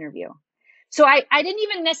next interview. So I didn't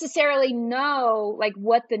even necessarily know like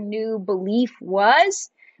what the new belief was,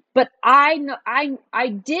 but I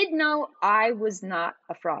did know I was not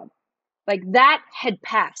a fraud. Like that had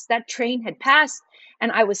passed, that train had passed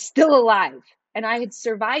and I was still alive and I had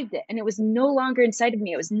survived it. And it was no longer inside of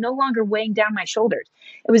me. It was no longer weighing down my shoulders.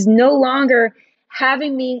 It was no longer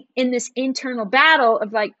having me in this internal battle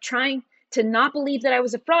of like trying to not believe that I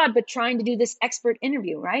was a fraud, but trying to do this expert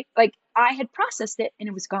interview, right? Like I had processed it and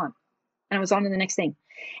it was gone and I was on to the next thing.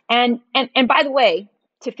 And by the way,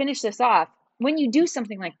 to finish this off, when you do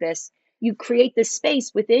something like this, you create this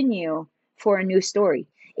space within you for a new story.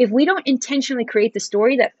 If we don't intentionally create the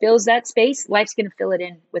story that fills that space, life's going to fill it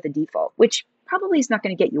in with a default, which probably is not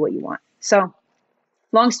going to get you what you want. So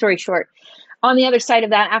long story short, on the other side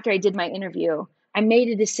of that, after I did my interview, I made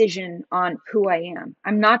a decision on who I am.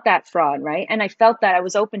 I'm not that fraud, right? And I felt that I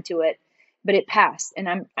was open to it, but it passed and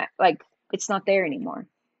I'm like, it's not there anymore.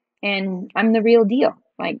 And I'm the real deal.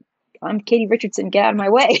 Like I'm Katie Richardson, get out of my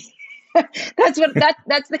way. That's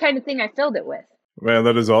the kind of thing I filled it with. Man,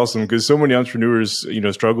 that is awesome because so many entrepreneurs,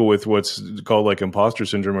 struggle with what's called like imposter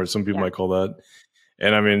syndrome, or some people might call that.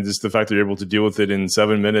 And I mean, just the fact that you're able to deal with it in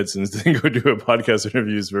 7 minutes and then go do a podcast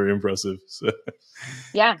interview is very impressive. So,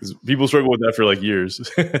 yeah, because people struggle with that for like years.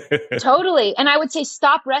 Totally. And I would say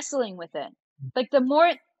stop wrestling with it. Like the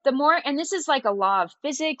more, and this is like a law of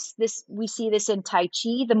physics. We see this in Tai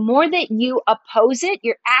Chi. The more that you oppose it,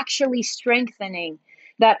 you're actually strengthening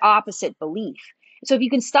that opposite belief. So if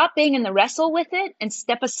you can stop being in the wrestle with it and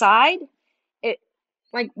step aside, it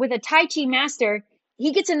like with a Tai Chi master,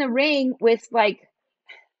 he gets in the ring with like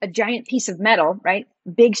a giant piece of metal, right?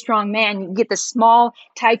 Big, strong man. You get the small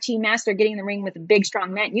Tai Chi master getting in the ring with a big,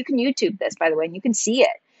 strong man. You can YouTube this, by the way, and you can see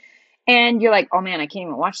it. And you're like, oh man, I can't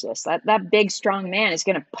even watch this. That big, strong man is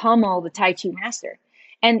going to pummel the Tai Chi master.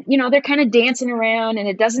 And, they're kind of dancing around and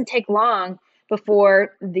it doesn't take long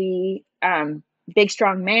before the big,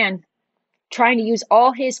 strong man trying to use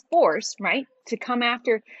all his force, right, to come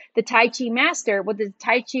after the Tai Chi master. What the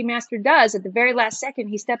Tai Chi master does at the very last second,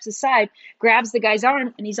 he steps aside, grabs the guy's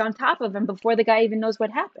arm, and he's on top of him before the guy even knows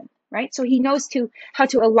what happened, right? So he knows how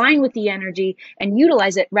to align with the energy and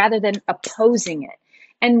utilize it rather than opposing it.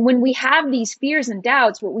 And when we have these fears and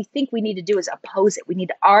doubts, what we think we need to do is oppose it. We need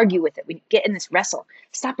to argue with it. We get in this wrestle.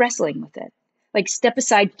 Stop wrestling with it. Like step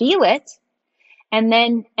aside, feel it, and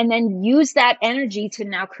then use that energy to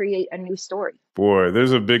now create a new story. Boy,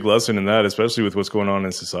 there's a big lesson in that, especially with what's going on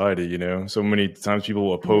in society. So many times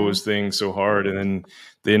people oppose things so hard and then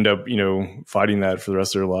they end up, fighting that for the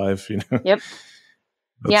rest of their life. Yep.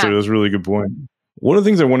 That's a really good point. One of the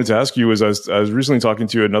things I wanted to ask you was I was recently talking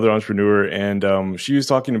to another entrepreneur and she was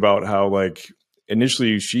talking about how like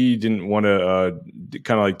initially she didn't want to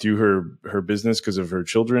kind of like do her business because of her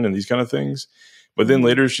children and these kind of things. But then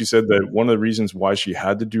later she said that one of the reasons why she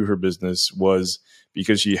had to do her business was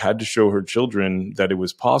because she had to show her children that it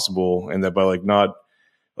was possible and that by like not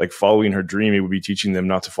like following her dream, it would be teaching them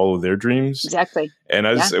not to follow their dreams. Exactly. And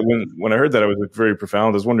I just, when I heard that, I was like very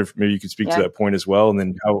profound. I was wondering if maybe you could speak to that point as well. And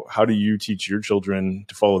then how do you teach your children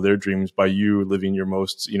to follow their dreams by you living your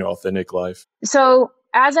most, authentic life? So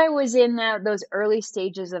as I was in those early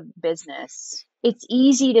stages of business, it's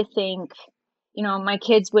easy to think, my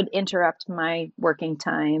kids would interrupt my working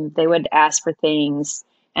time. They would ask for things,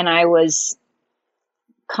 and I was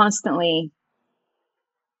constantly,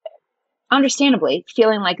 understandably,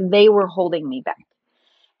 feeling like they were holding me back.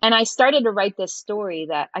 And I started to write this story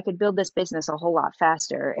that I could build this business a whole lot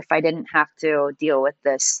faster if I didn't have to deal with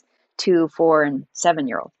this 2, 4, and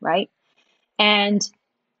 7-year-old, right? And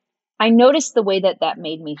I noticed the way that that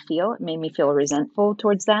made me feel. It made me feel resentful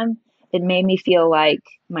towards them. It made me feel like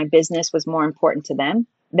my business was more important to them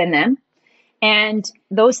than them. And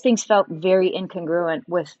those things felt very incongruent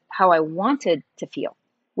with how I wanted to feel,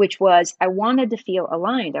 which was I wanted to feel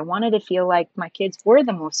aligned. I wanted to feel like my kids were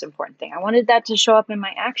the most important thing. I wanted that to show up in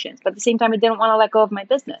my actions, but at the same time, I didn't want to let go of my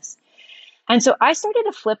business. And so I started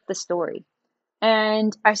to flip the story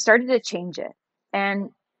and I started to change it.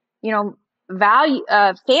 And, you know, value,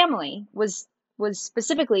 family was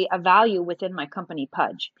specifically a value within my company,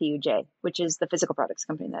 Pudge, PUJ, which is the physical products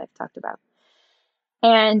company that I've talked about.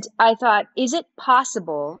 And I thought, is it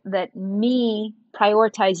possible that me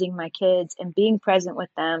prioritizing my kids and being present with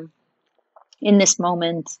them in this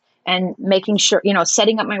moment and making sure,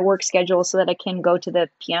 setting up my work schedule so that I can go to the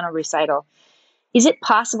piano recital, is it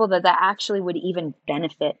possible that that actually would even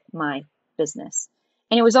benefit my business?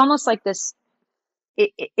 And it was almost like this,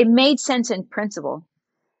 it made sense in principle,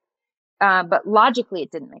 but logically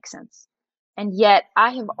it didn't make sense. And yet I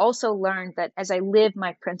have also learned that as I live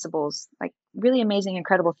my principles, like really amazing,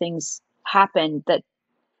 incredible things happen that,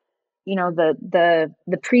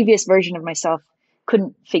 the previous version of myself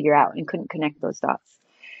couldn't figure out and couldn't connect those dots.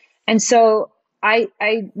 And so I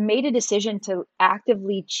made a decision to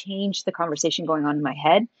actively change the conversation going on in my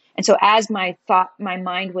head. And so as my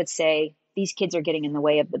mind would say, these kids are getting in the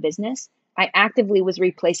way of the business, I actively was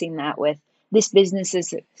replacing that with, this business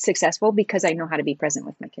is successful because I know how to be present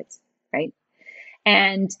with my kids, right?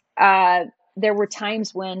 And there were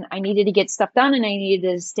times when I needed to get stuff done and I needed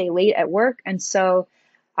to stay late at work. And so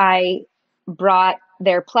I brought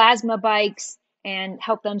their plasma bikes and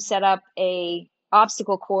helped them set up a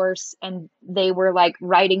obstacle course. And they were like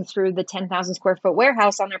riding through the 10,000 square foot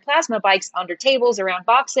warehouse on their plasma bikes under tables, around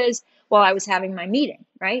boxes, while I was having my meeting,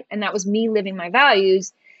 right? And that was me living my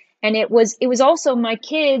values. And it was also my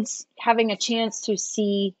kids having a chance to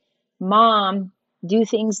see mom do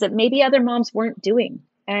things that maybe other moms weren't doing,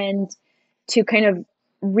 and to kind of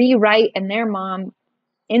rewrite in their mind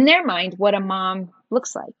what a mom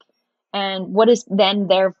looks like and what is then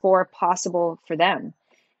therefore possible for them.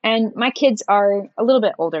 And my kids are a little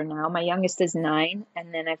bit older now. My youngest is 9,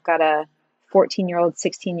 and then I've got a 14-year-old,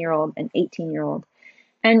 16-year-old, and 18-year-old.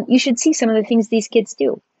 And you should see some of the things these kids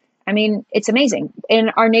do. I mean, it's amazing. In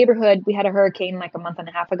our neighborhood, we had a hurricane like a month and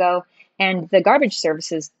a half ago, and the garbage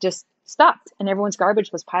services just stopped, and everyone's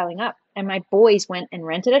garbage was piling up. And my boys went and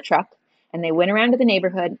rented a truck, and they went around to the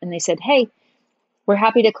neighborhood, and they said, hey, we're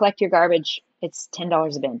happy to collect your garbage. It's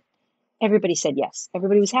 $10 a bin. Everybody said yes.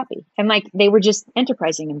 Everybody was happy. And like, they were just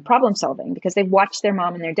enterprising and problem solving because they watched their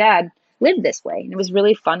mom and their dad live this way. And it was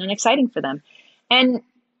really fun and exciting for them. And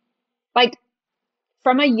like,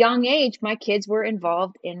 from a young age, my kids were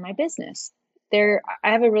involved in my business. I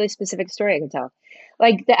have a really specific story I can tell.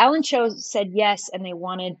 Like, the Ellen Show said yes, and they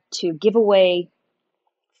wanted to give away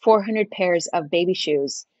 400 pairs of baby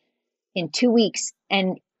shoes in 2 weeks.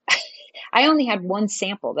 And I only had one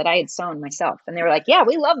sample that I had sewn myself. And they were like, yeah,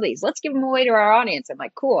 we love these. Let's give them away to our audience. I'm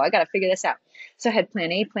like, cool, I got to figure this out. So I had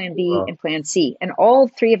plan A, plan B, and plan C. And all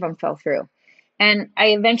 3 of them fell through. And I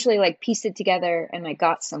eventually pieced it together and I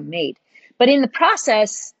got some made. But in the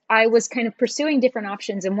process, I was kind of pursuing different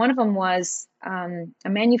options. And one of them was a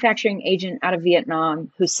manufacturing agent out of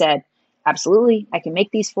Vietnam who said, absolutely, I can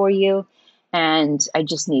make these for you. And I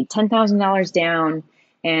just need $10,000 down,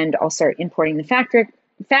 and I'll start importing the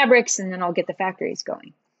fabrics, and then I'll get the factories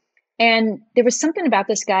going. And there was something about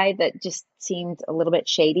this guy that just seemed a little bit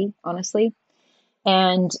shady, honestly.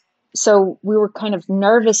 And so we were kind of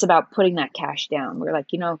nervous about putting that cash down. We were like,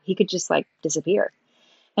 he could just disappear.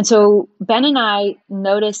 And so Ben and I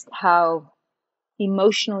noticed how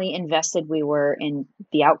emotionally invested we were in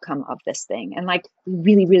the outcome of this thing. And we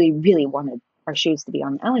really, really, really wanted our shoes to be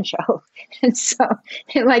on the Ellen Show. And so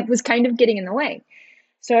it was kind of getting in the way.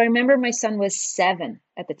 So I remember my son was 7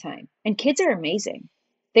 at the time, and kids are amazing.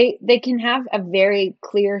 They can have a very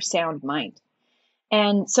clear, sound mind.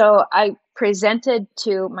 And so I presented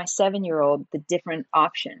to my 7-year-old the different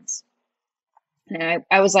options. And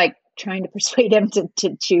I was trying to persuade him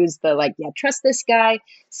to choose the trust this guy,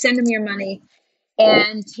 send him your money.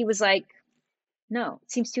 And he was like, no,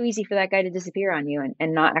 it seems too easy for that guy to disappear on you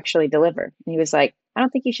and not actually deliver. And he was like, I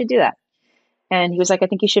don't think you should do that. And he was like, I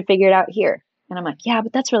think you should figure it out here. And I'm like, yeah,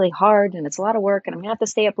 but that's really hard and it's a lot of work and I'm gonna have to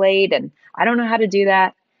stay up late and I don't know how to do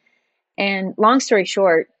that. And long story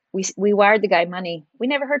short, we wired the guy money. We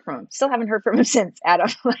never heard from him. Still haven't heard from him since, Adam.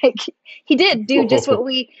 Like he did do just what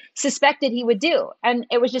we suspected he would do. And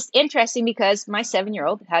it was just interesting because my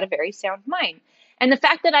 7-year-old had a very sound mind. And the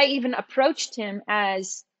fact that I even approached him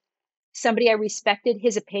as somebody I respected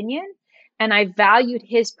his opinion and I valued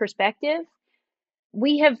his perspective,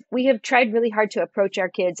 we have tried really hard to approach our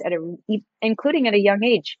kids including at a young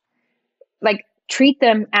age, like treat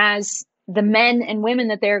them as the men and women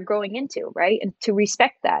that they're growing into, right? And to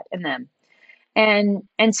respect that in them.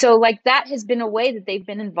 And so like that has been a way that they've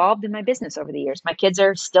been involved in my business over the years. My kids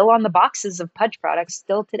are still on the boxes of Pudge products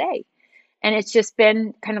still today. And it's just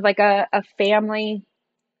been kind of like a family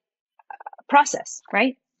process,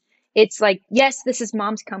 right? It's like, yes, this is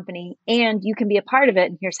mom's company and you can be a part of it.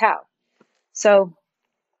 And here's how. So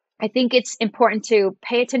I think it's important to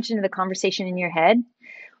pay attention to the conversation in your head.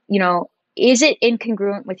 You know, is it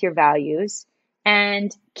incongruent with your values?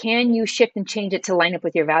 And can you shift and change it to line up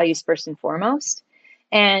with your values first and foremost?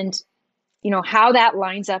 And, you know, how that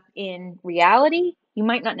lines up in reality, you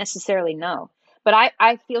might not necessarily know. But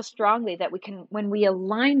I feel strongly that we can, when we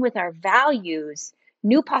align with our values,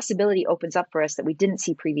 new possibility opens up for us that we didn't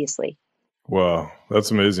see previously. Wow, that's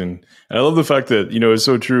amazing. And I love the fact that, it's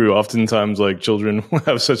so true. Oftentimes, like children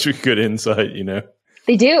have such a good insight.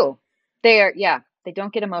 They do. They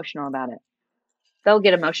don't get emotional about it. They'll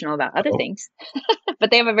get emotional about other Oh. things, but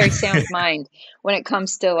they have a very sound mind when it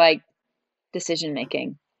comes to like decision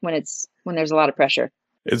making when there's a lot of pressure.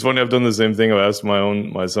 It's funny. I've done the same thing. I've asked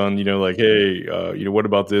my son, like, hey, what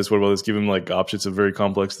about this? What about this? Give him like options of very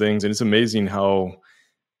complex things. And it's amazing how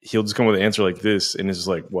he'll just come with an answer like this. And it's just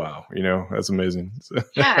like, wow, that's amazing.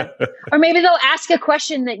 Yeah. Or maybe they'll ask a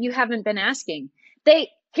question that you haven't been asking.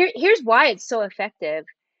 Here's why it's so effective.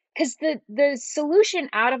 Because the solution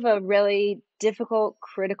out of a really difficult,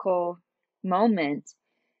 critical moment,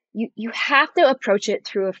 you have to approach it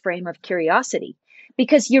through a frame of curiosity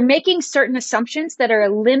because you're making certain assumptions that are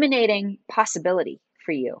eliminating possibility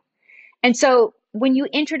for you. And so when you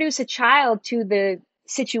introduce a child to the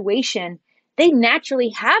situation, they naturally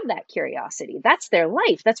have that curiosity. That's their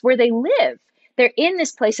life. That's where they live. They're in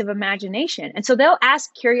this place of imagination. And so they'll ask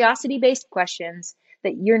curiosity-based questions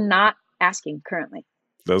that you're not asking currently.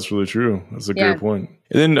 That's really true. That's a great point.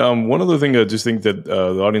 And then one other thing I just think that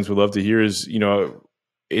the audience would love to hear is,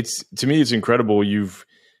 to me, it's incredible. You've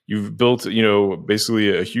built,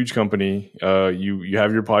 basically a huge company. You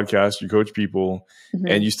have your podcast, you coach people, mm-hmm.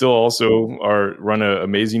 and you still also run an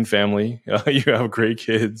amazing family. You have great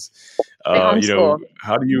kids. How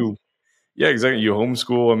do you? Yeah, exactly. You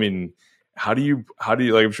homeschool. I mean, how do you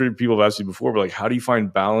like? I'm sure people have asked you before, but like, how do you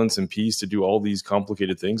find balance and peace to do all these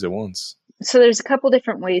complicated things at once? So there's a couple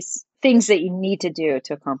different things that you need to do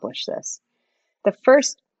to accomplish this. The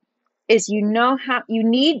first is you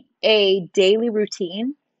need a daily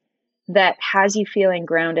routine that has you feeling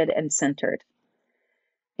grounded and centered.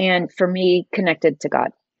 And for me, connected to God.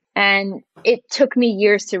 And it took me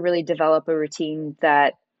years to really develop a routine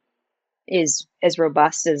that is as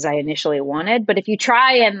robust as I initially wanted. But if you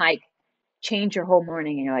try and like change your whole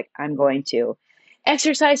morning and you're like, I'm going to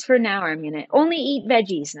exercise for an hour, I'm going to only eat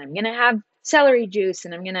veggies and I'm going to have celery juice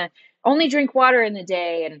and I'm going to only drink water in the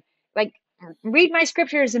day and like read my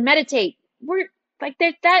scriptures and meditate. We're like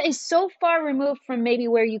that is so far removed from maybe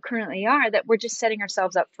where you currently are that we're just setting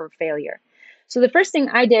ourselves up for failure. So the first thing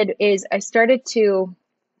I did is I started to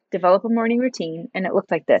develop a morning routine and it looked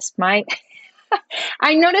like this.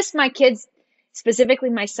 I noticed my kids, specifically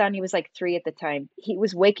my son, he was like 3 at the time. He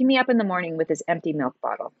was waking me up in the morning with his empty milk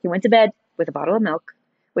bottle. He went to bed with a bottle of milk,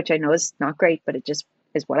 which I know is not great, but it just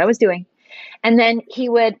is what I was doing. And then he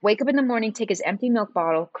would wake up in the morning, take his empty milk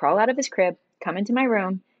bottle, crawl out of his crib, come into my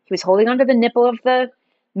room. He was holding onto the nipple of the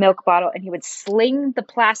milk bottle and he would sling the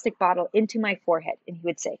plastic bottle into my forehead. And he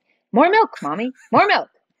would say, "More milk, mommy, more milk."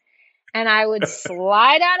 And I would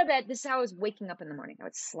slide out of bed. This is how I was waking up in the morning. I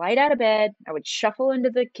would slide out of bed. I would shuffle into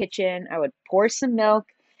the kitchen. I would pour some milk,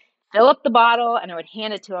 fill up the bottle, and I would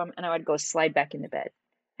hand it to him. And I would go slide back into bed.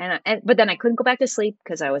 But then I couldn't go back to sleep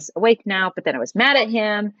because I was awake now. But then I was mad at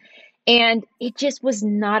him. And it just was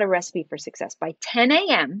not a recipe for success. By 10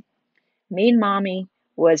 a.m., me and mommy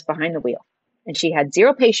was behind the wheel. And she had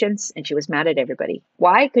zero patience and she was mad at everybody.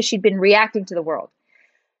 Why? Because she'd been reacting to the world.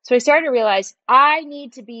 So I started to realize I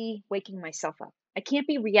need to be waking myself up. I can't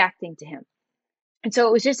be reacting to him. And so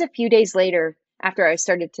it was just a few days later after I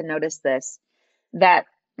started to notice this that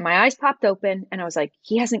my eyes popped open and I was like,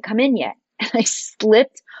 he hasn't come in yet. And I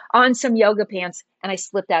slipped on some yoga pants and I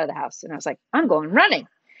slipped out of the house. And I was like, I'm going running.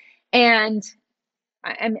 And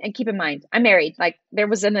and keep in mind, I'm married. Like there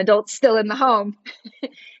was an adult still in the home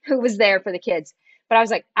who was there for the kids. But I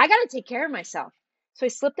was like, I got to take care of myself. So I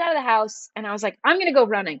slipped out of the house and I was like, I'm going to go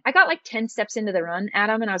running. I got like 10 steps into the run,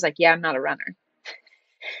 Adam, and I was like, yeah, I'm not a runner.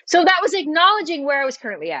 So that was acknowledging where I was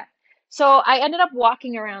currently at. So I ended up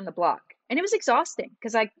walking around the block and it was exhausting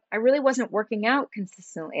because I really wasn't working out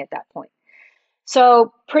consistently at that point.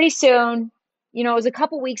 So pretty soon, it was a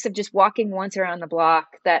couple weeks of just walking once around the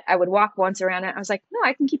block that I would walk once around it. I was like, no,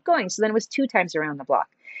 I can keep going. So then it was 2 times around the block.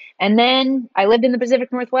 And then I lived in the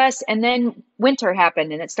Pacific Northwest and then winter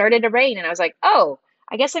happened and it started to rain. And I was like, oh,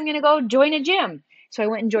 I guess I'm going to go join a gym. So I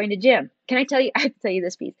went and joined a gym. Can I tell you, I have to tell you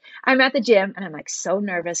this piece. I'm at the gym and I'm like so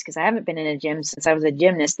nervous because I haven't been in a gym since I was a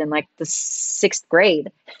gymnast in like the 6th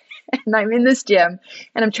grade. And I'm in this gym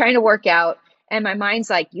and I'm trying to work out. And my mind's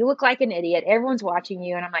like, you look like an idiot. Everyone's watching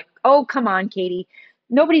you. And I'm like, oh, come on, Katie.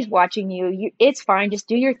 Nobody's watching you. It's fine. Just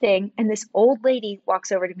do your thing. And this old lady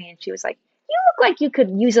walks over to me and she was like, you look like you could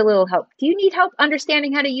use a little help. Do you need help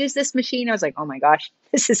understanding how to use this machine? I was like, oh my gosh,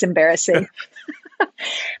 this is embarrassing.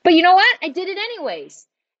 But you know what? I did it anyways.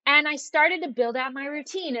 And I started to build out my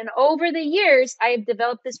routine. And over the years, I have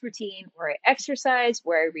developed this routine where I exercise,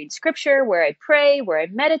 where I read scripture, where I pray, where I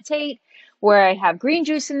meditate, where I have green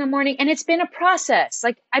juice in the morning. And it's been a process.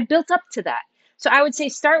 Like I built up to that. So I would say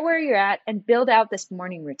start where you're at and build out this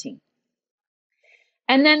morning routine.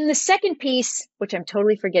 And then the second piece, which I'm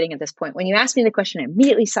totally forgetting at this point, when you asked me the question, I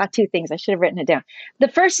immediately saw 2 things. I should have written it down. The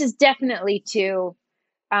first is definitely to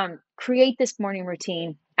create this morning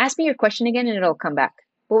routine. Ask me your question again and it'll come back.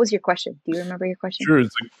 What was your question? Do you remember your question? Sure.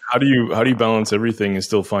 It's like, how do you balance everything and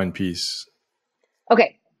still find peace?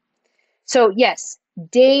 Okay. So yes,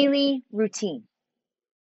 daily routine.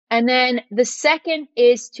 And then the second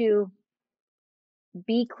is to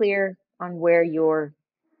be clear on where you're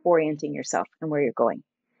orienting yourself and where you're going.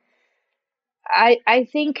 I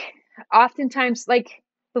think oftentimes, like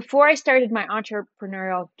before I started my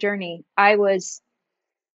entrepreneurial journey, I was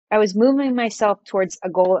moving myself towards a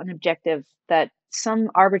goal and objective that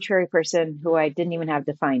some arbitrary person who I didn't even have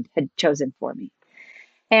defined had chosen for me.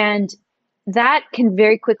 And that can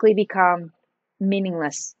very quickly become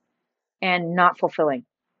meaningless and not fulfilling,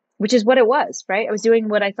 which is what it was, right? I was doing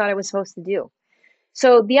what I thought I was supposed to do.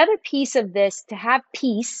 So the other piece of this, to have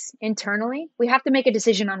peace internally, we have to make a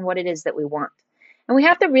decision on what it is that we want. And we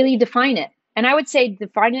have to really define it. And I would say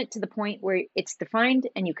define it to the point where it's defined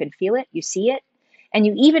and you can feel it, you see it, and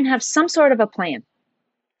you even have some sort of a plan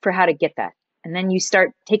for how to get that. And then you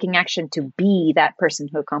start taking action to be that person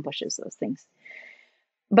who accomplishes those things.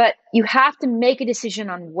 But you have to make a decision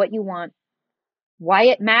on what you want, why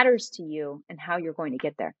it matters to you, and how you're going to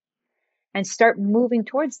get there. And start moving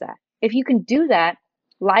towards that. If you can do that,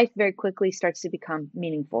 life very quickly starts to become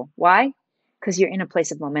meaningful. Why? Because you're in a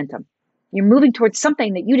place of momentum. You're moving towards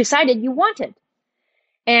something that you decided you wanted.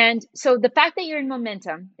 And so the fact that you're in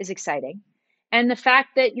momentum is exciting. And the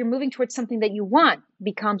fact that you're moving towards something that you want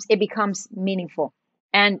becomes meaningful.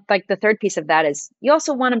 And like the third piece of that is you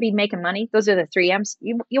also want to be making money. Those are the 3 M's.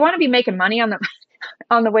 You want to be making money on the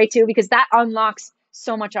on the way too, because that unlocks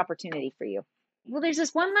so much opportunity for you. Well, there's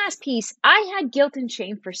this one last piece. I had guilt and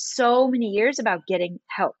shame for so many years about getting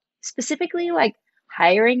help, specifically like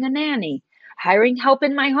hiring a nanny, hiring help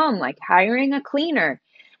in my home, like hiring a cleaner.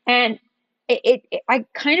 And I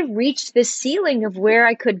kind of reached this ceiling of where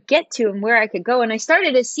I could get to and where I could go. And I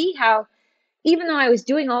started to see how, even though I was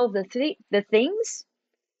doing all of the things,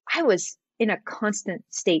 I was in a constant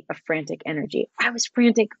state of frantic energy. I was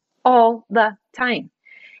frantic all the time.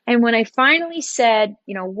 And when I finally said,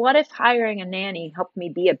 what if hiring a nanny helped me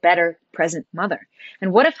be a better present mother?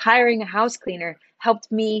 And what if hiring a house cleaner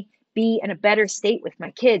helped me be in a better state with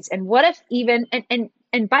my kids? And what if even,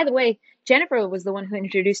 and by the way, Jennifer was the one who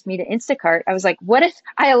introduced me to Instacart. I was like, what if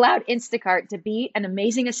I allowed Instacart to be an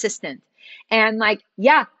amazing assistant? And like,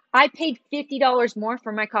 yeah, I paid $50 more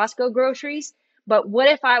for my Costco groceries. But what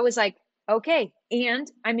if I was like, okay,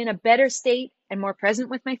 and I'm in a better state and more present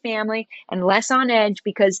with my family and less on edge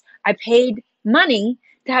because I paid money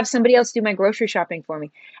to have somebody else do my grocery shopping for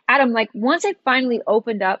me. Adam, like once I finally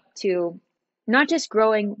opened up to not just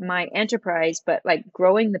growing my enterprise, but like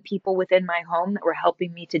growing the people within my home that were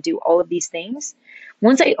helping me to do all of these things.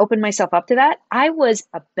 Once I opened myself up to that, I was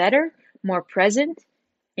a better, more present,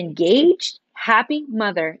 engaged, happy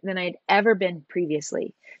mother than I'd ever been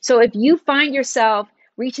previously. So if you find yourself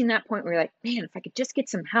reaching that point where you're like, man, if I could just get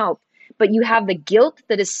some help, but you have the guilt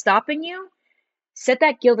that is stopping you, set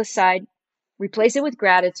that guilt aside, replace it with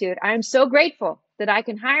gratitude. I am so grateful that I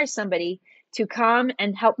can hire somebody to come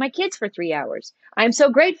and help my kids for 3 hours. I'm so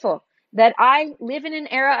grateful that I live in an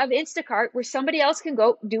era of Instacart where somebody else can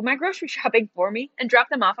go do my grocery shopping for me and drop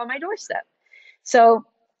them off on my doorstep. So,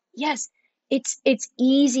 yes, it's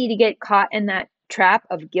easy to get caught in that trap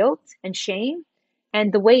of guilt and shame,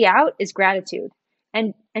 and the way out is gratitude.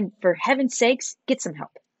 And for heaven's sakes, get some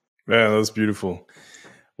help. Man, that's beautiful.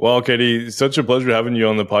 Well, Katie, it's such a pleasure having you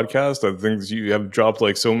on the podcast. I think you have dropped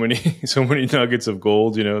like so many, so many nuggets of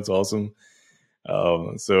gold. It's awesome.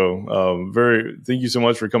 Thank you so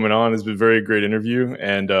much for coming on. It's been a very great interview.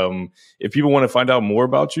 And if people want to find out more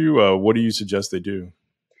about you, what do you suggest they do?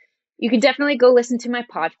 You can definitely go listen to my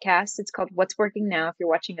podcast. It's called What's Working Now. If you're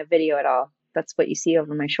watching a video at all, that's what you see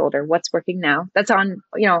over my shoulder. What's Working Now. That's on,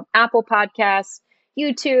 Apple Podcasts,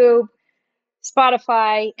 YouTube,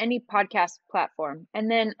 Spotify, any podcast platform. And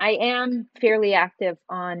then I am fairly active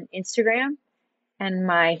on Instagram, and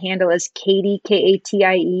my handle is Katie,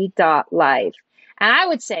 KATIE.live. And I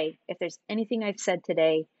would say, if there's anything I've said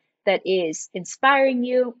today that is inspiring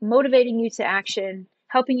you, motivating you to action,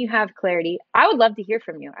 helping you have clarity, I would love to hear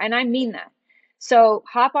from you. And I mean that. So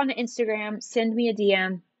hop on Instagram, send me a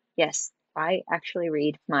DM. Yes, I actually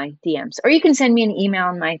read my DMs. Or you can send me an email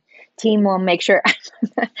and my team will make sure.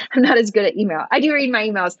 I'm not as good at email. I do read my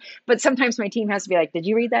emails, but sometimes my team has to be like, did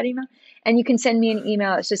you read that email? And you can send me an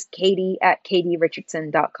email. It's just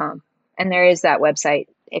katie@katierichardson.com. And there is that website.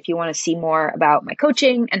 If you want to see more about my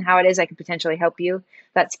coaching and how it is I could potentially help you,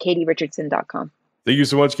 that's katierichardson.com. Thank you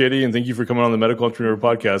so much, Katie. And thank you for coming on the Medical Entrepreneur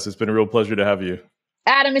Podcast. It's been a real pleasure to have you.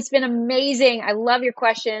 Adam, it's been amazing. I love your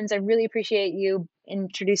questions. I really appreciate you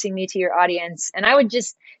introducing me to your audience. And I would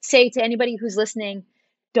just say to anybody who's listening,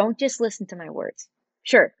 don't just listen to my words.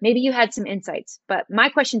 Sure, maybe you had some insights, but my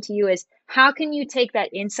question to you is, how can you take that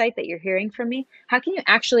insight that you're hearing from me? How can you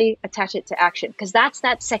actually attach it to action? Because that's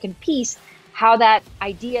that second piece, how that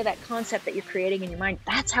idea, that concept that you're creating in your mind,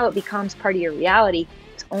 that's how it becomes part of your reality.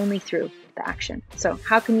 It's only through the action. So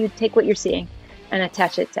how can you take what you're seeing and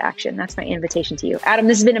attach it to action? That's my invitation to you. Adam,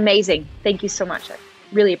 this has been amazing. Thank you so much. I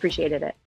really appreciated it.